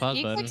 There's a pause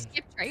You can button. click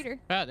skip trader.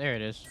 Oh, there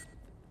it is.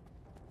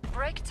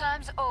 Break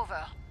time's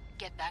over.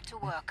 Get back to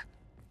work.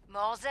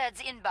 More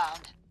Zeds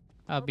inbound.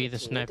 I'll be the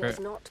He sniper. does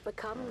not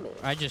become me.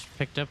 I just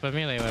picked up a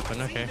melee weapon,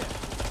 okay. Down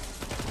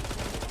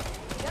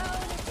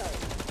it goes.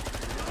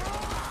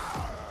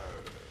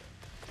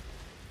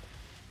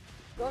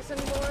 Got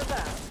any more of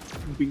that?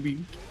 Bing,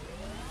 bing.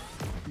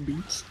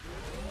 Beats.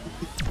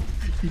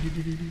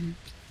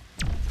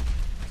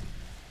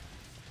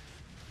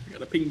 I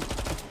got a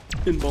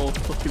pinball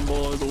fucking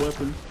ball as a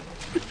weapon.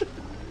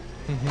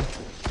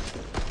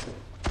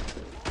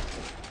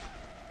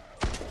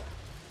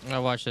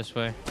 I'll watch this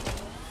way.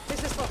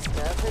 Mrs.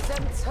 Foster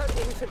presents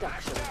her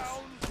introductions.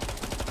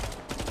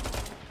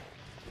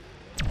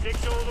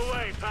 Six all the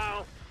way,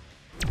 pal.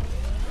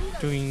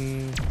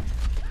 Doing.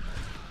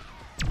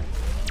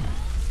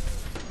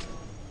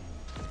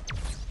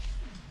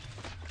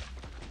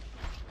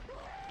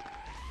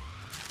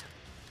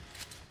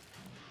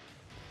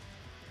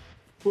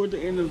 Toward the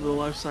end of the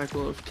life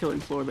cycle of Killing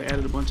Floor, they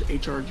added a bunch of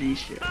HRG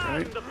shit,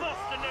 right? And the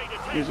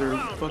Bostinator These takes are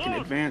round fucking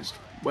one. advanced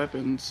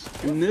weapons.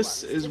 And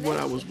this is what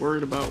I was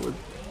worried about with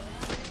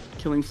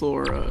Killing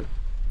Floor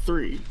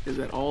 3, is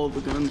that all of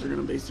the guns are going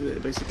to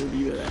basically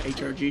be that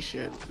HRG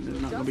shit. And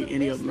there's not going to be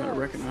any of them that are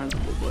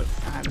recognizable, but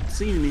I haven't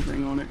seen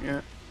anything on it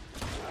yet.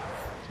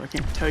 So I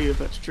can't tell you if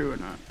that's true or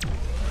not.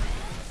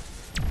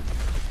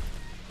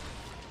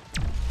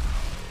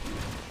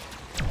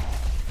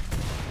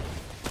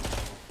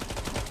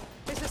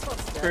 Mrs.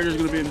 Foster Predator's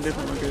going to be in a presents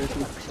different her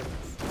location. introductions.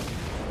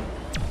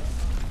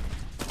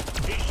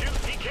 He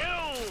shoots, he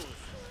kills.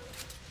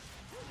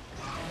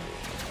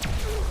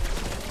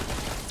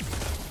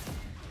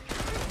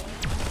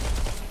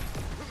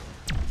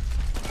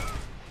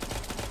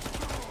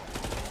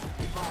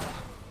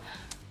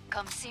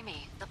 Come see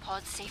me. The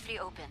pod's safely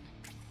open.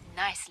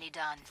 Nicely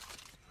done.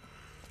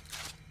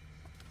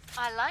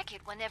 I like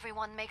it when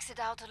everyone makes it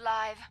out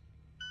alive.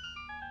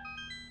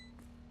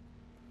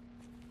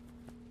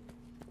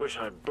 Wish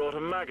I'd brought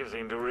a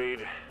magazine to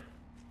read.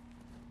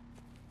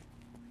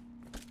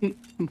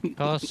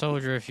 Call a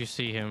soldier if you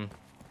see him.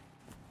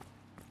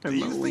 Do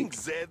you about think Link.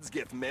 Zeds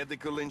get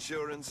medical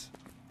insurance?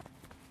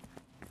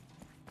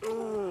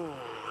 Ooh,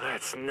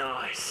 that's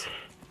nice.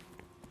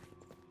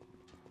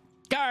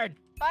 Guard!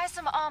 Buy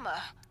some armor.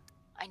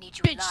 I need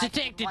you Bitch alive and in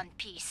detected. one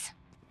piece.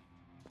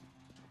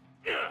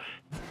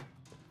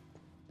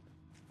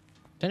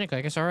 Technically,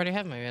 I guess I already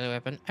have my melee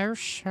weapon.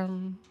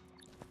 Awesome.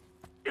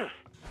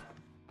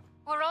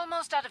 We're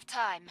almost out of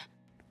time.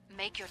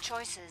 Make your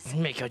choices.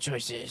 Make your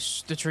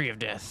choices. The tree of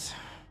death.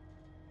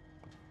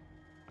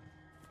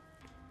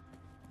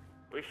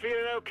 We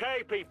feeling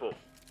okay, people?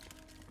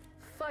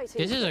 Fighting.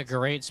 This is a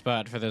great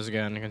spot for this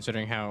gun,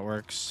 considering how it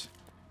works.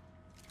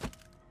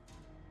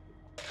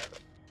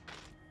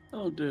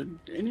 Oh, dude.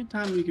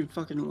 Anytime you can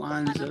fucking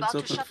line I'm Zeds about up to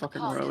in a shut the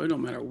fucking pod. row, it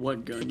don't matter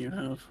what gun you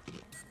have.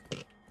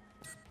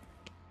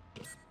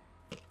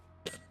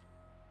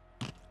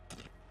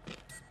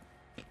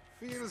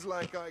 Feels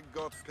like I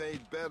got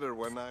paid better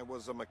when I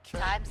was a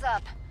mechanic. Time's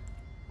up.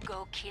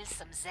 Go kill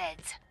some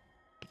Zeds.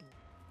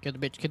 Get a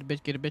bitch, get a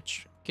bitch, get a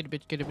bitch. Get a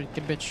bitch, get a bitch,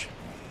 get a bitch.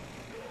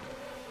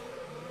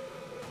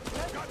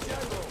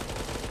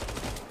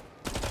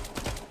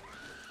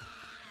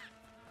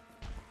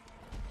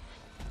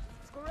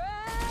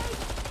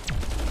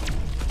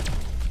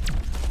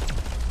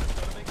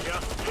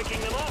 Just picking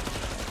them off.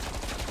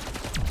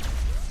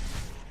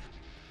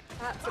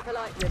 Perhaps a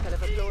polite ripple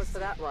of applause for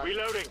that one.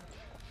 Reloading.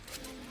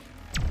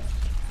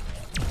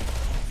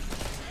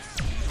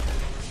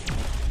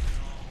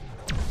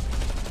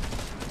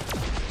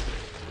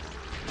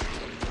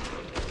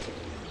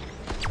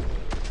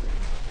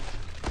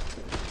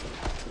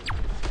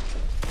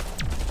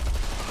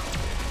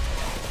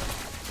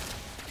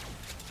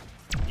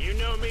 You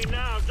know me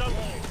now, don't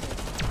you?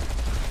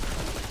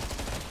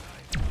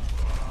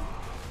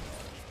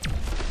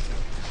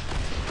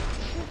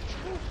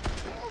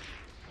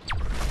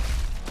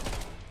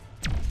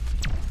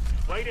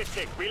 Wait a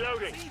tick,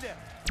 reloading.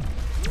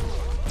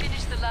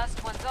 Finish the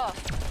last ones off,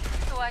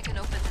 so I can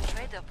open the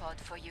trader pod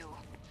for you.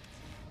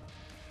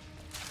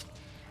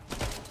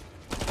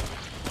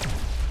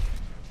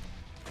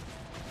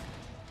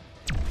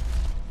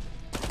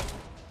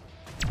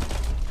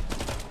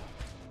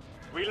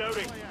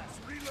 Reloading.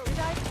 Did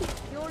I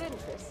pique your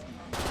interest?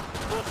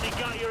 What's he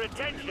got your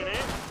attention,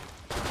 eh?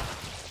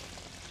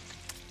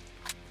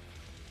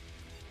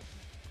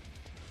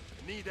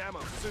 Need ammo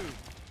soon.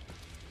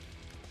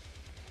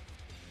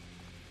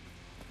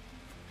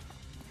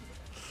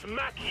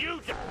 Smack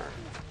you down.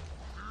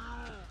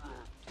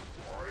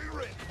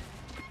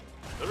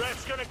 The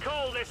ref's gonna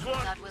call this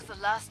one. That was the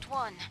last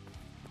one.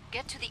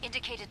 Get to the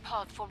indicated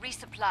pod for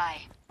resupply.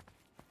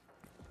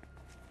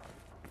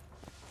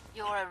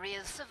 You're a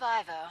real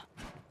survivor.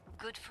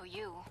 Good for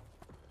you.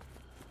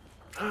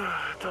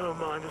 Don't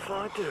mind if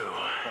I do.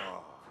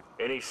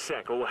 Any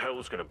sec, all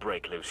hell's gonna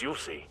break loose. You'll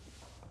see.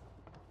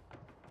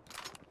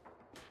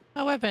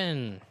 A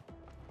weapon!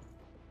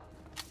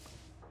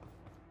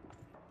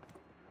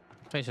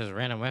 Place has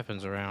random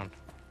weapons around.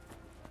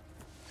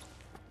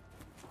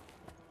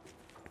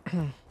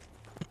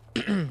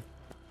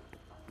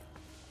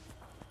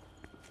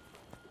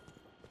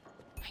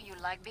 You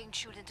like being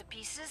chewed into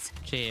pieces?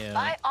 Chill.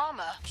 Buy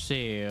armor.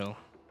 Chill.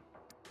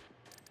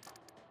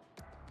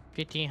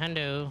 15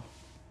 hundo.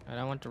 I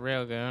don't want the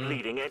railgun.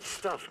 Leading edge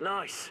stuff,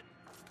 nice.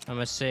 I'm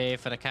gonna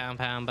save for the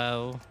compound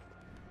bow.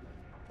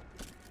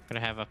 Gonna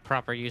have a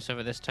proper use of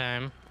it this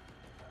time.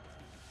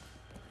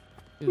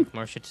 Ooh,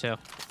 more shit sell.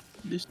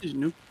 This is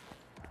new.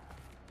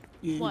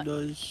 It What?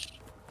 does.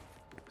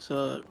 It's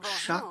a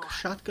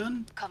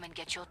shotgun. Come and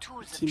get your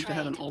tools and Seems to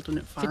have an trade.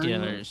 alternate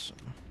firing mode. $50.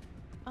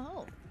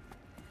 Oh.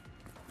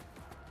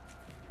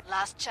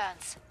 Last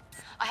chance.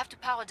 I have to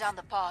power down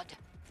the pod.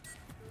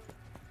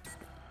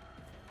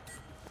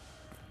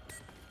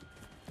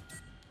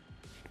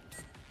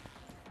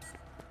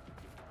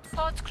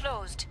 Pod's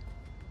closed.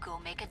 Go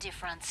make a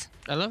difference.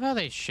 I love how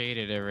they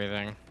shaded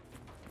everything.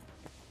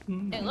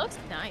 It looks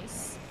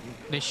nice.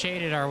 They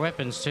shaded our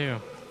weapons too.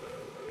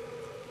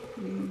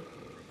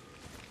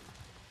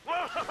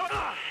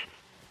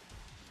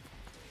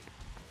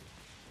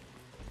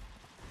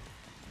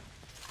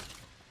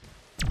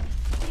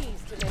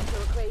 Pleased to make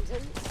your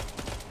acquaintance.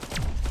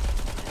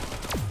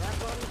 That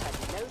one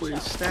had no We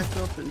chance. stack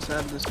up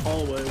inside this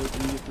hallway. We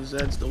can get the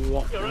Zeds to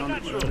walk You're down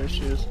unnatural. without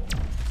issues.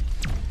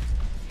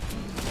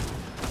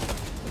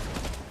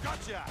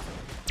 Gotcha!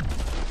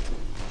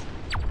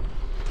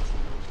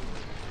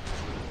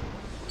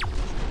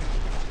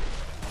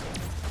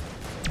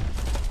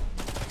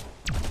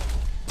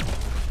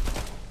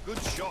 Good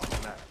shot,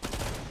 man.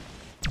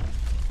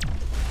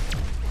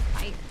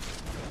 I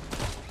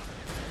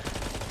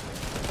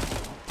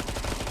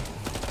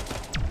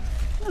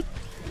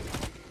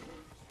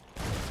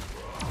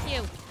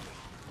you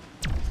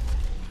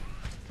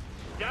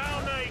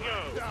Down they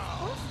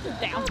go.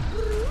 down.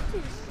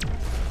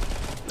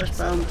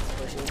 Westbound.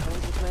 Pushing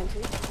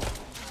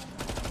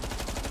 2020.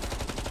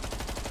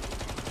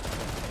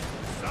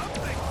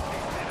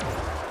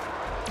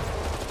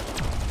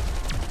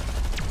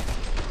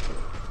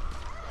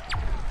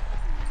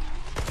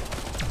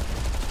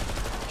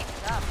 Pick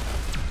it up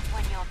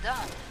when you're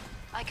done.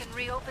 I can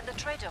reopen the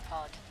trader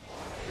pod.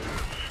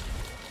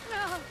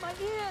 No, my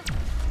ear!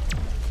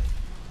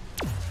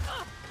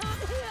 Come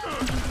here!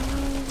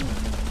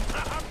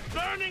 I'm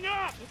burning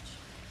up!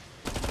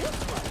 This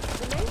one's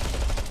the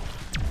nation.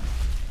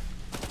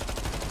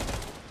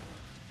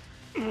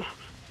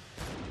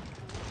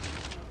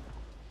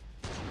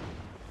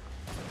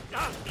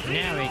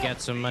 Now we got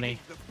some money.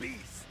 The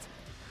beast.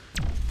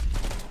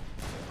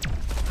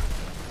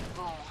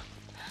 Boom.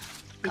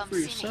 Good Come for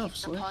see yourself, me.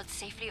 Slick. The pod's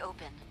safely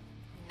open.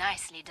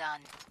 Nicely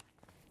done.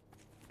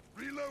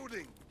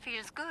 Reloading.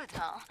 Feels good,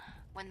 huh?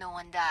 When no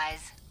one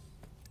dies.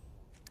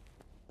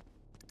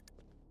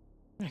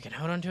 I can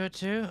hold on to it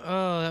too.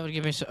 Oh, that would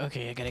give me so.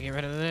 Okay, I gotta get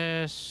rid of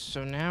this.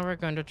 So now we're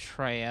going to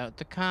try out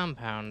the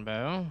compound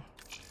bow,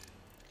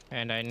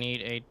 and I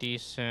need a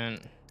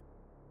decent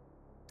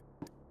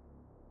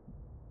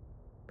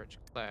first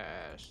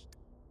class.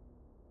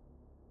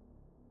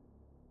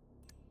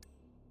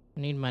 I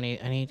need money.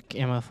 I need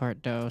ammo for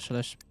it though. So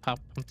let's pop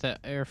up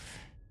that air.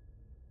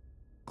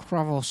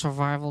 Crovel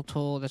survival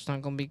tool. That's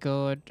not gonna be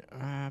good.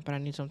 But I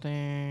need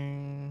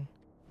something.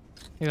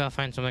 Maybe I'll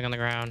find something on the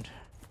ground.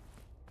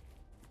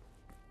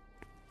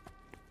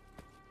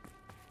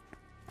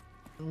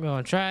 I'm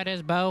gonna try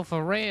this bow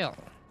for real.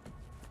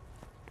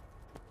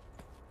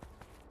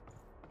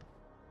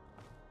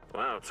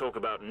 Wow, talk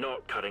about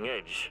not cutting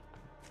edge.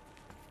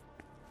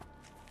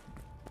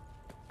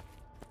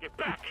 Get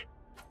back!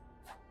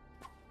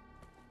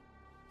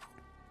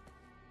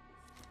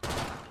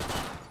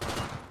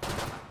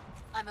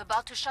 I'm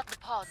about to shut the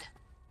pod.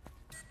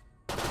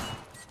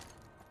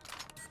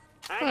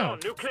 Hang on,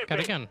 new clip. Got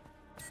a gun.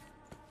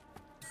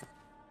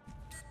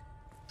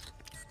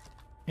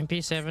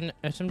 MP7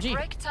 SMG.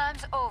 Break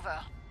time's over.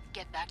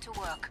 Get back to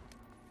work.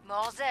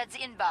 More Zeds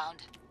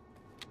inbound.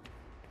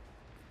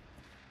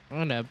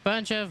 And a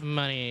bunch of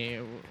money.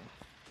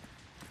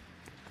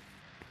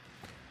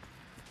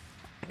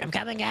 I'm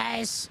coming,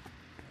 guys.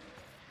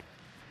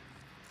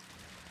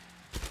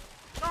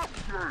 What?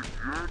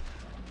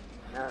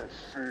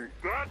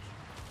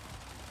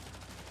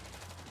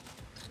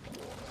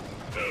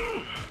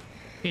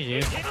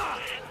 GG.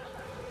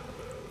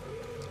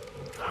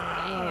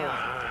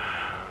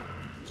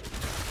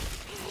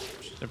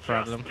 The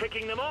problem. Just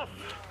picking them off.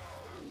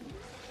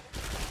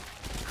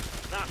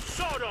 Now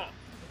sword off.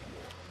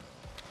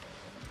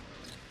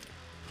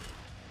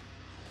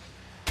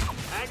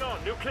 Hang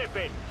on, new clip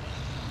in.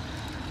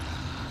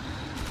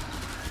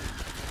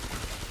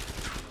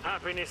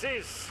 Happiness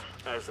is,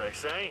 as they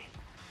say.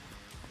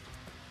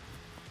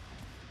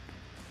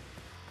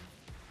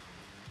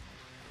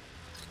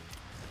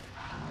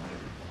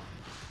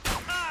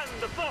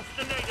 And the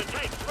Bostonator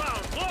takes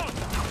round one.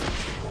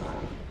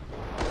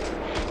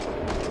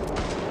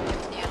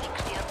 Nearly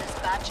cleared this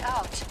batch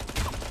out.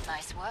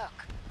 Nice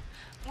work.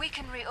 We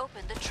can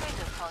reopen the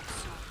trader pod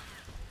soon.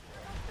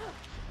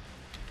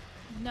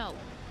 No.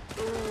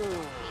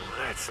 Ooh,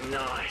 that's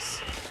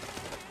nice.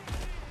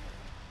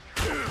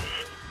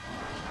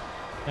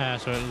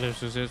 So it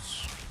loses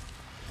its.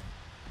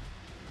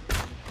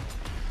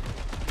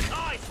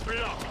 Nice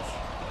blocked.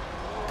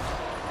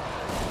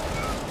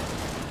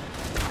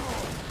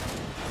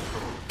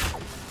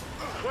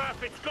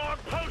 Crap, it's gone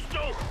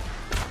postal.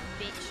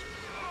 Bitch.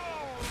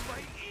 Oh, my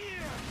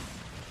ear.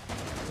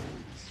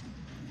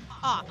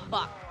 Ah,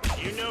 fuck.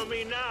 You know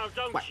me now,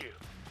 don't you?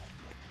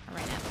 I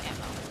ran out of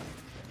ammo.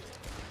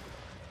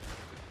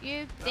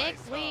 You Nice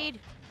dickweed.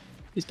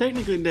 He's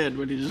technically dead,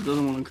 but he just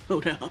doesn't want to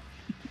go down.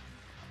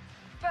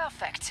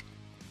 Perfect.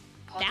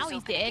 Pod Now is he's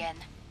open dead. again.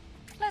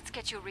 Let's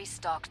get you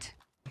restocked.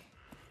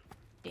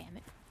 Damn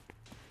it.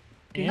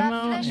 That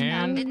Ammo flesh pound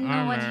and didn't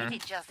know what armor. he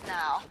did just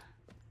now.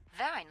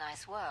 Very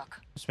nice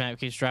work. This map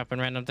keeps dropping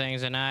random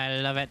things, and I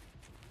love it.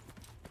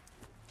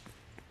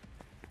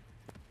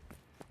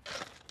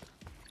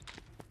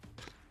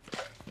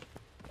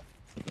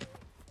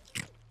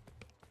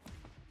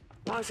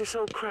 Why is this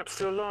old crap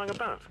still lying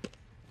about?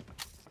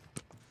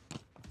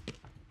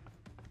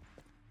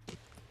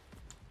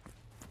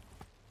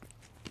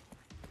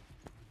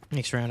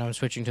 Next round, I'm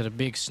switching to the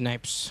big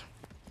snipes.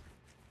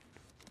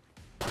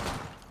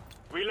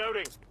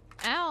 Reloading.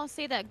 I don't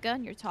see that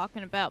gun you're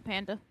talking about,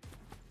 Panda.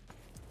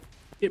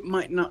 It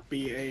might not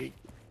be a.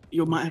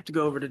 You might have to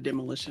go over to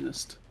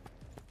demolitionist.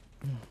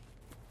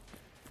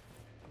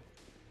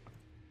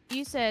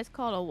 You said it's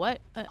called a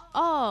what?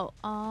 Oh.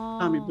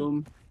 Tommy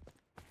boom.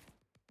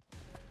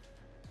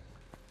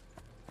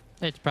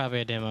 It's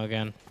probably a demo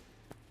gun.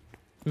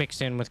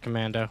 Mixed in with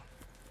commando.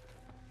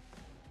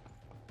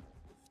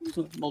 It's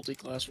a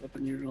multi-class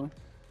weapon usually.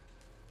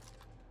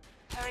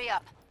 Hurry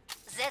up.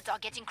 Zeds are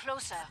getting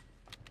closer.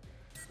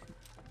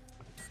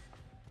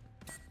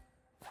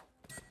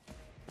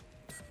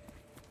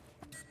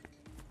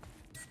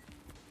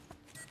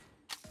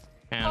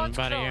 And Pod's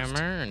body closed.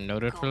 armor, and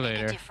noted Go for make a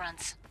later.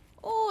 difference.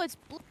 Oh, it's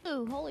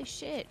blue. Holy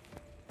shit.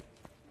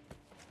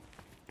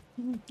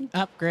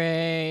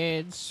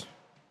 Upgrades.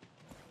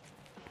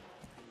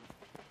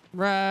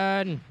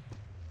 Run.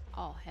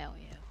 Oh, hell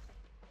yeah.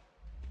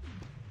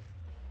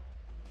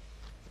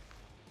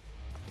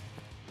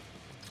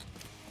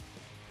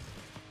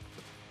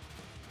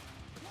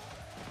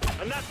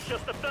 And that's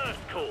just the first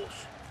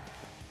course.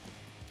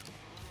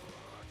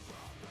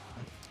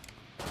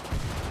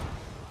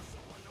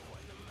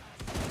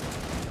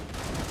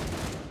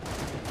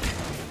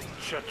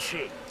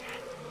 Cha-ching.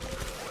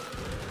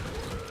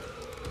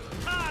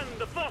 And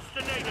the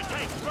Fosternator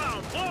takes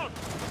round one.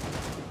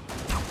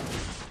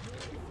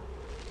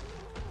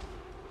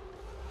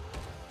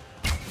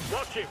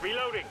 Watch it,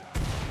 reloading.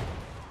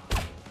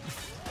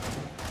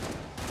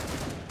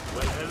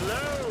 Well,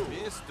 hello.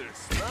 Mr.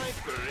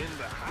 Sniper in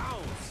the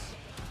house.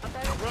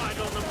 Right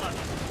on the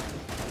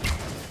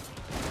money.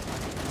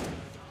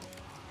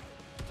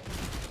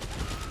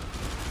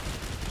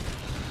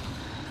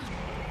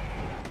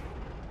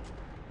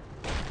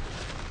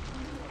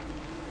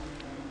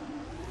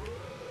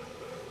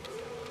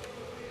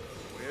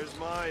 Where's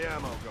my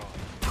ammo gone?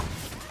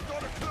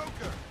 Got a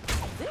cloaker.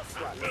 This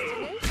one is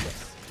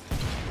tenacious.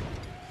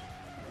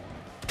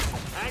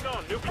 Hang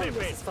on, nuclear Oh,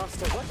 bin. Mrs.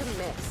 Foster, what a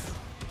mess.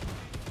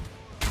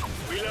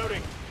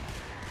 Reloading.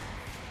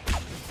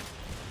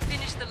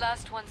 Finish the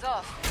last ones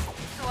off,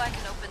 so I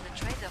can open the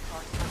trader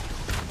pod.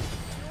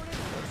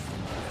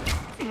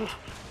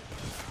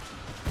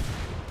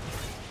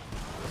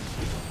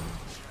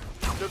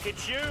 Look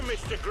at you,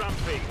 Mr.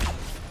 Grumpy.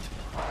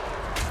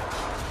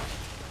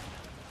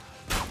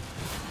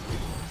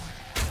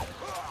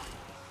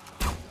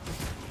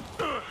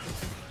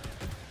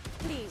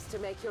 Pleased to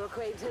make your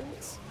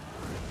acquaintance.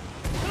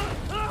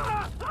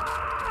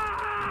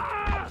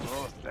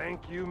 Oh, thank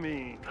you,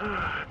 me.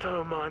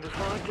 Don't mind if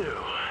I do.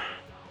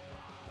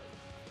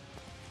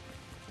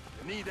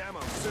 Need ammo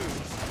soon.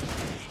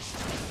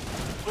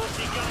 What's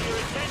he got your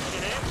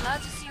attention, eh?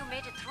 Glad to see you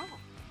made it through.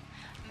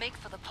 Make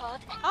for the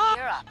pod and Oh,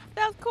 gear up.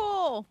 that was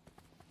cool.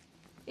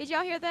 Did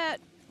y'all hear that?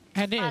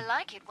 I did. I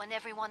like it when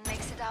everyone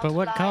makes it out But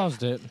what alive.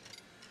 caused it?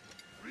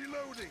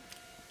 Reloading.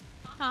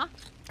 Huh?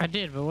 I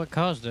did, but what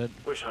caused it?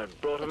 Wish I'd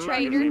brought a The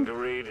trader. magazine to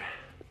read. Is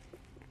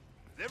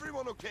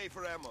everyone okay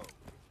for ammo?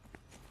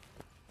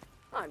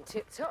 I'm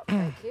tip-top,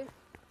 thank you.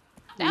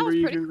 That Remember, was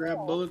you pretty can grab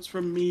cool. bullets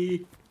from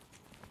me.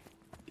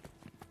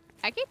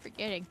 I keep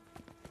forgetting.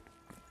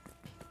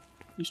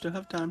 You still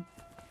have time.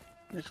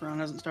 Next round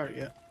hasn't started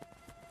yet.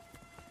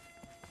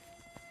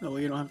 No,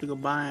 you don't have to go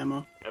buy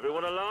ammo.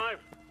 Everyone alive?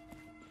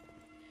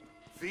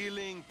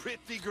 Feeling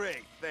pretty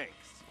great, thanks.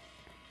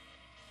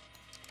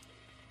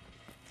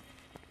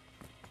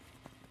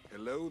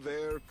 Hello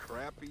there,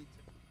 crappy.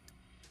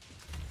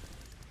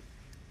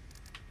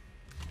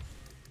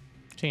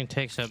 Team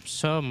takes up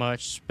so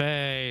much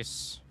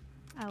space.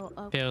 I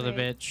will Build a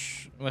upgrade.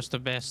 bitch. What's the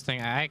best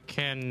thing? I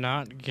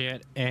cannot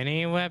get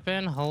any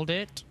weapon. Hold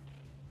it.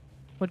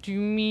 What do you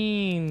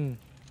mean?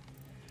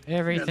 You got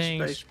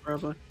Everything's space,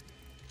 probably.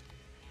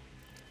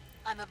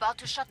 I'm about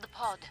to shut the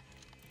pod.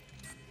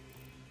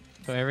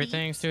 so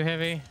everything's too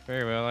heavy.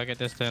 Very well. I'll get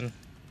this then.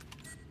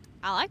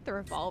 I like the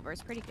revolver.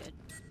 It's pretty good.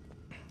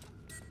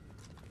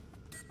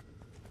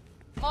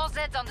 More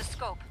Zeds on the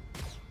scope.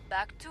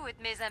 Back to it,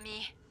 mes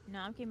amis. No,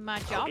 I'm keeping my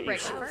jaw Okay,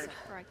 breaking so- first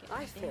before I get I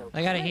my feel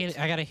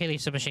damn- I got a Healy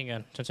submachine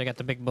gun since I got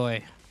the big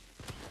boy.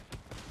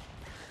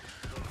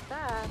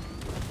 There.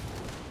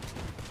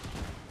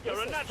 You're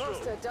a Mrs. natural.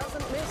 Foster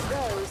doesn't miss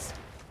those.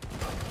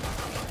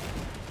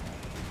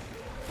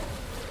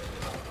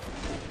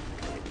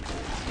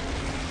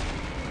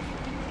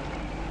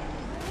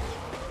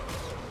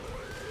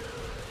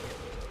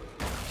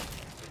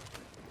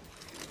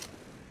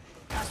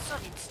 A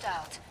solid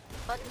start,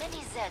 but many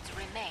Zeds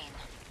remain.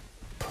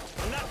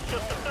 And that's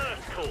just the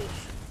first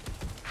course.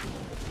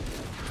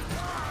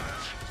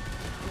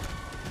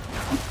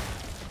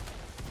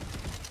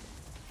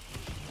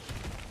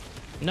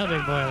 No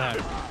big boy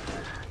allowed.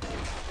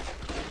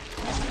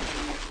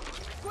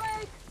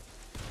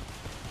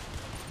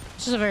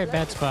 This is a very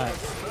bad spot.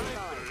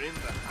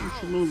 You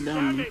should move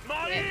down. Damn it,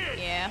 my ears!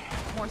 Yeah,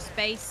 more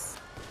space.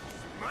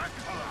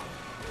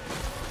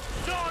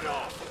 Sod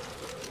off!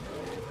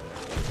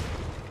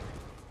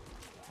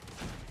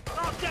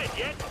 Not dead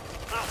yet.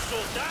 I'll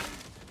sort that.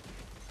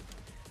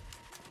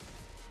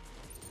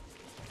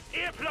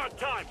 Earplug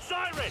time,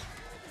 siren!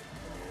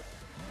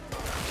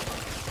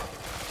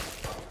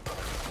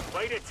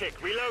 Wait a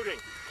tick, reloading.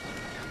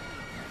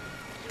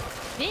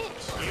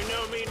 Bitch. You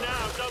know me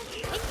now, don't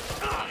you?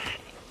 Ah.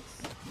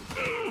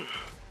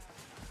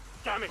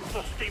 Damn it,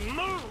 Frosty,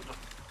 move!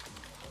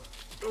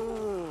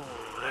 Ooh,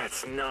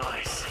 that's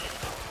nice.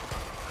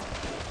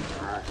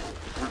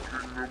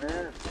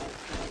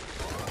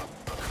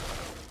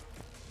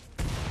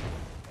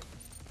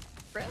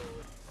 Bro.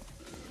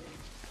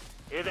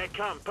 Here they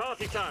come,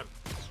 party time.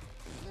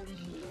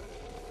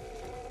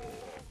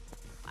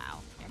 Wow.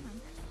 Never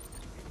mind.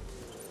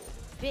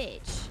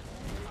 Bitch.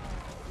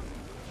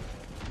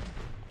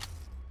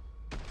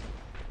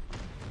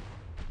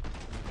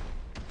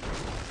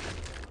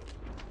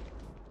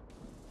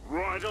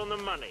 Right on the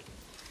money.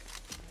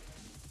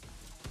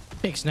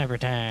 Big sniper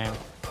time.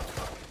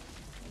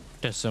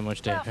 Does so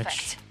much damage.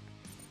 Perfect.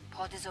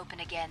 Pod is open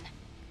again.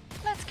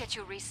 Let's get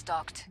you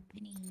restocked.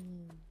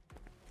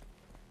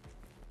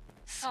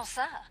 Sans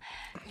ça,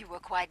 you were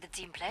quite the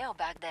team player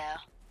back there.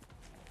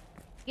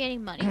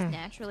 Getting money is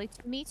naturally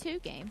to me too,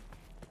 game.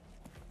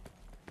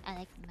 I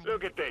like money.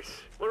 Look at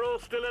this. We're all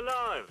still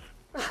alive.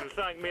 You can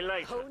thank me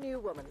later. Whole new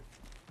woman.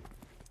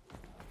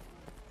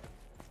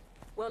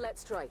 Well,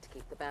 let's try to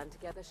keep the band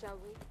together, shall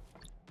we?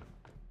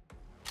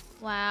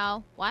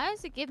 Wow. Why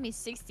does it give me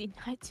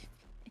 69?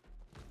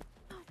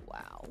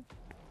 Wow.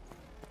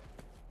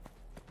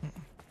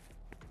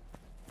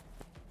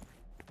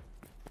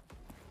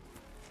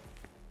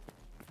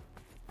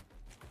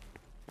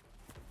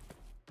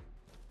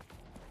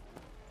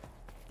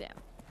 Damn.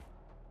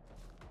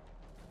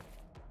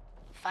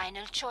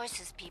 Final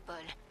choices, people.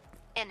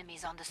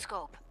 Enemies on the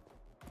scope.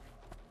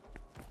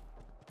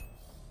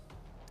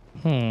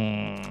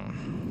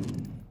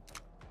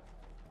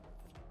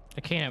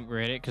 I can't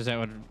upgrade it because that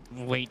would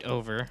wait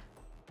over.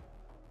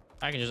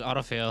 I can just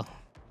autofill.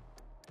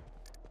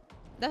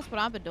 That's what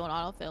I've been doing,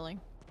 autofilling.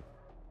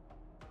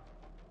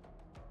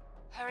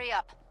 Hurry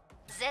up.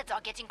 Zeds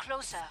are getting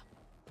closer.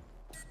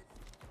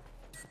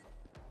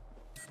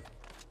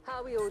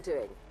 How are we all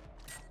doing?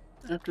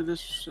 After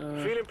this,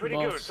 Feeling pretty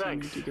good, boss, I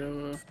need thanks. to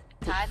go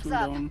put Time's food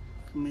up. on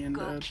for me and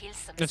Go Dad. kill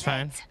some That's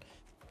fine.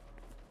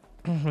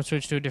 Zeds. We'll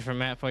switch to a different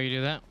map while you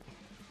do that.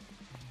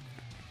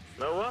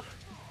 Know what?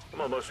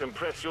 I'm almost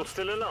impressed you're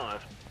still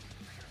alive.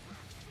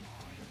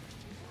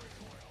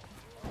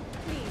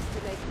 Pleased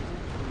to make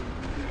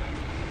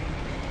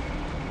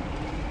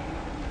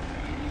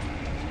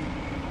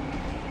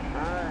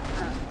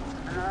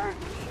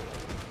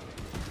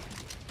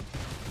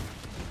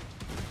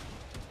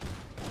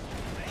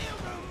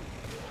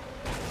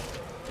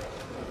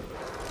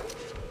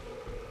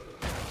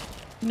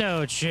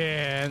No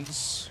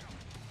chance.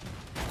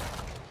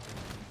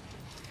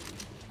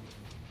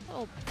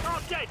 Oh,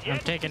 Not dead yet. I'm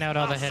taking out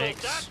all the I'll sort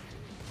headaches. that.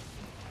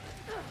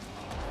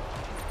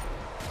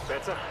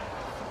 Better.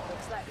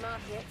 looks like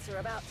markets are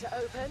about to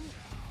open.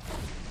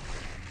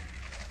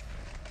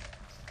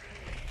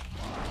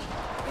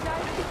 You know,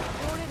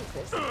 your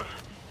interest. I'll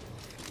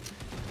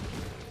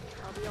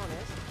be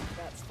honest,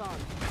 that's fun.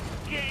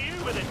 Get you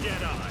with a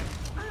Jedi.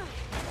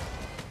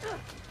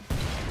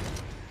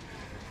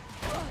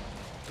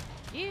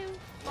 you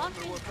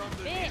fucking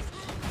bitch.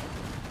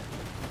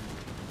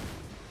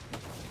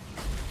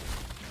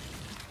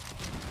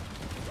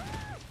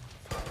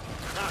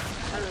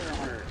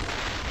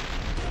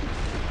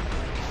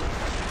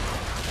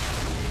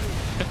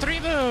 The 3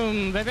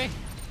 boom, baby.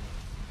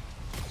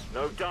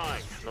 No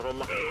dying. Not on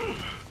my...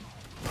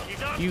 You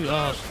don't You know.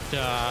 all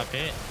stop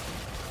it.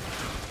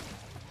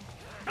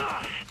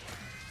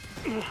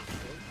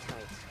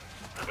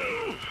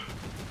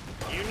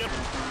 You know...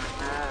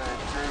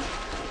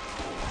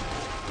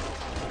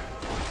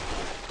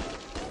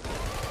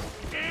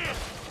 Yeah,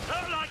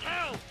 hurt like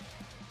hell.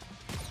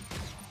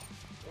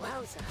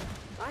 Wowza,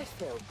 I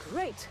feel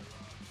great.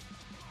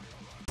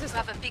 We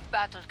have a big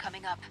battle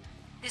coming up.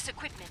 This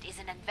equipment is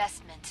an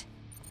investment.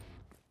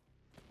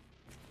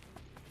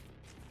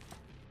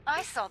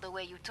 I saw the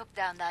way you took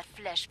down that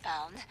flesh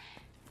pound.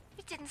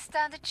 It didn't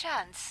stand a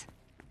chance.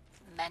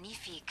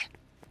 Magnifique.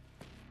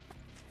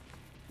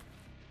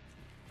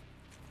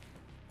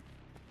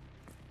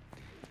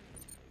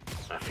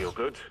 I feel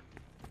good.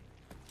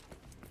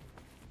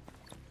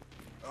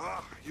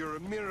 Ah, you're a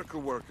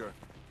miracle worker.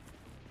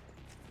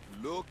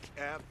 Look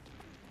at...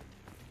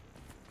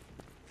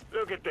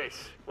 Look at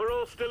this. We're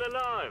all still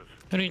alive.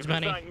 Who needs You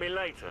can money? thank me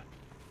later.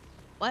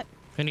 What?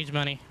 Who needs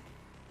money?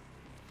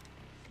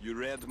 You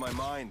read my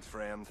mind,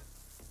 friend.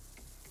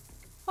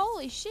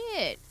 Holy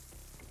shit.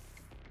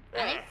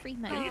 I like free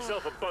Get money.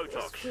 yourself a This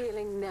Botox.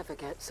 feeling never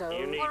gets old.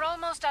 You need... We're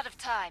almost out of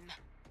time.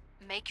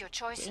 Make your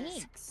choices.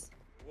 Thanks.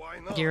 Why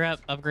not? Gear up,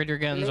 upgrade your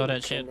guns, all that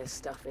Link in shit. This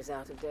stuff is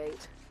out of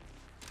date.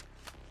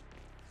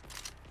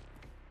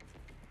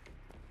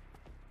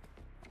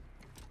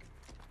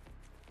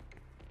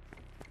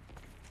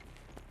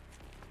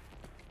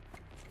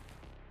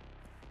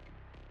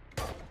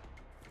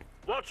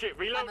 Watch it, I'm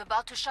reload.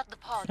 about to shut the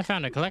pod. I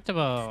found a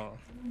collectible.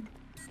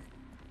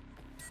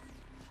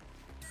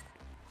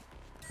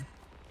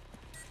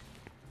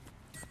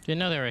 Didn't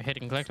know they were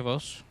hidden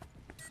collectibles.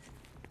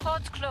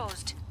 Pod's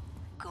closed.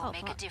 Go Oh,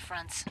 make a fuck.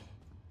 difference.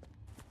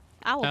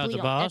 I will That was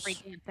bleed the on boss? every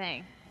damn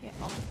thing. Yeah.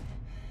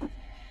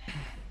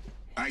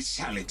 I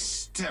shall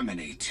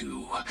exterminate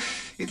you.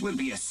 It will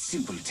be a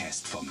simple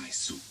test for my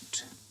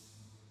suit.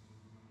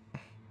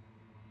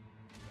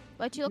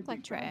 But you look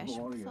like trash.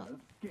 What the fuck?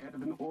 Scared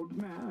of an old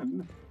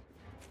man.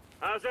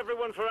 How's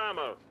everyone for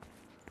ammo?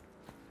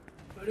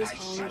 I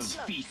shall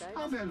feast.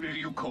 How then will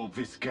you cope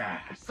with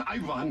gas? I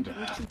wonder.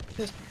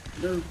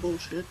 No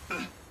bullshit.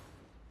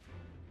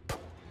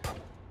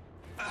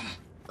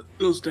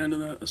 Don't stand in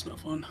that. That's not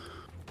fun.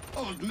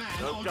 Old man,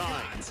 No old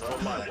dying. guys.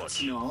 On my Hurts,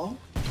 watch. no?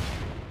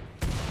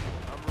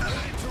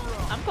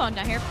 I'm going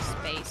down here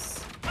for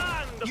space.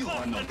 And the You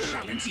are no Boston.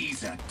 challenge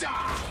either.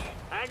 Die!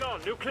 Hang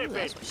on, new Ooh, clip in.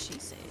 that's what she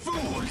said.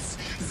 Fools!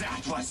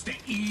 That was the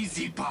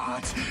easy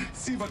part.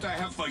 See what I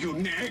have for you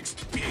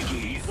next,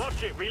 piggies.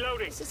 Watch it,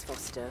 reloading. This is for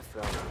stir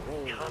fry.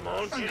 Come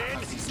on, get Enough in.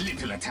 of these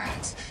little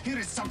attacks. Here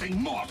is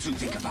something more to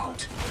think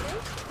about.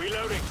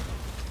 Reloading.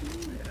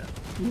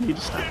 You need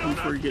to stop him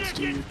before he gets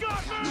to you.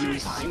 When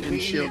he's in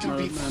shield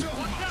mode, man.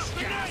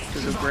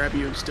 Because he'll grab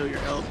you and steal your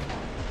health.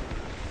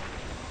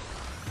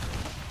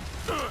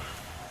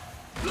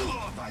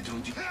 Why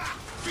don't you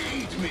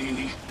feed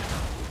me?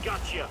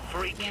 Gotcha,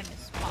 freak. Damn,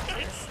 it's small.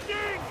 It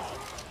stings!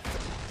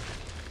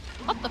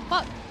 What the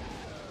fuck?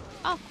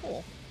 Oh,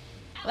 cool.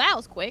 Well, that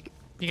was quick.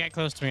 He got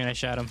close to me and I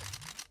shot him.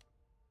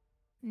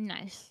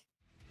 Nice.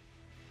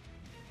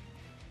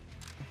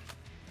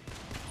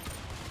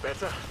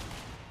 Better?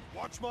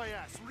 Watch my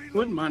ass. Reload.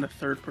 Wouldn't mind a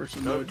third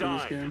person No mode in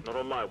this time. game. Not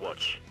on my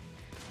watch.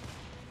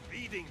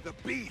 Feeding the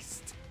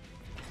beast.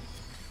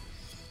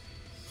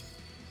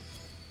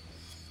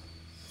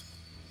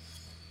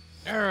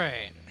 All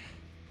right.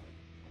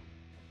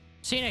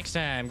 See you next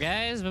time,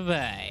 guys.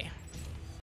 Bye-bye.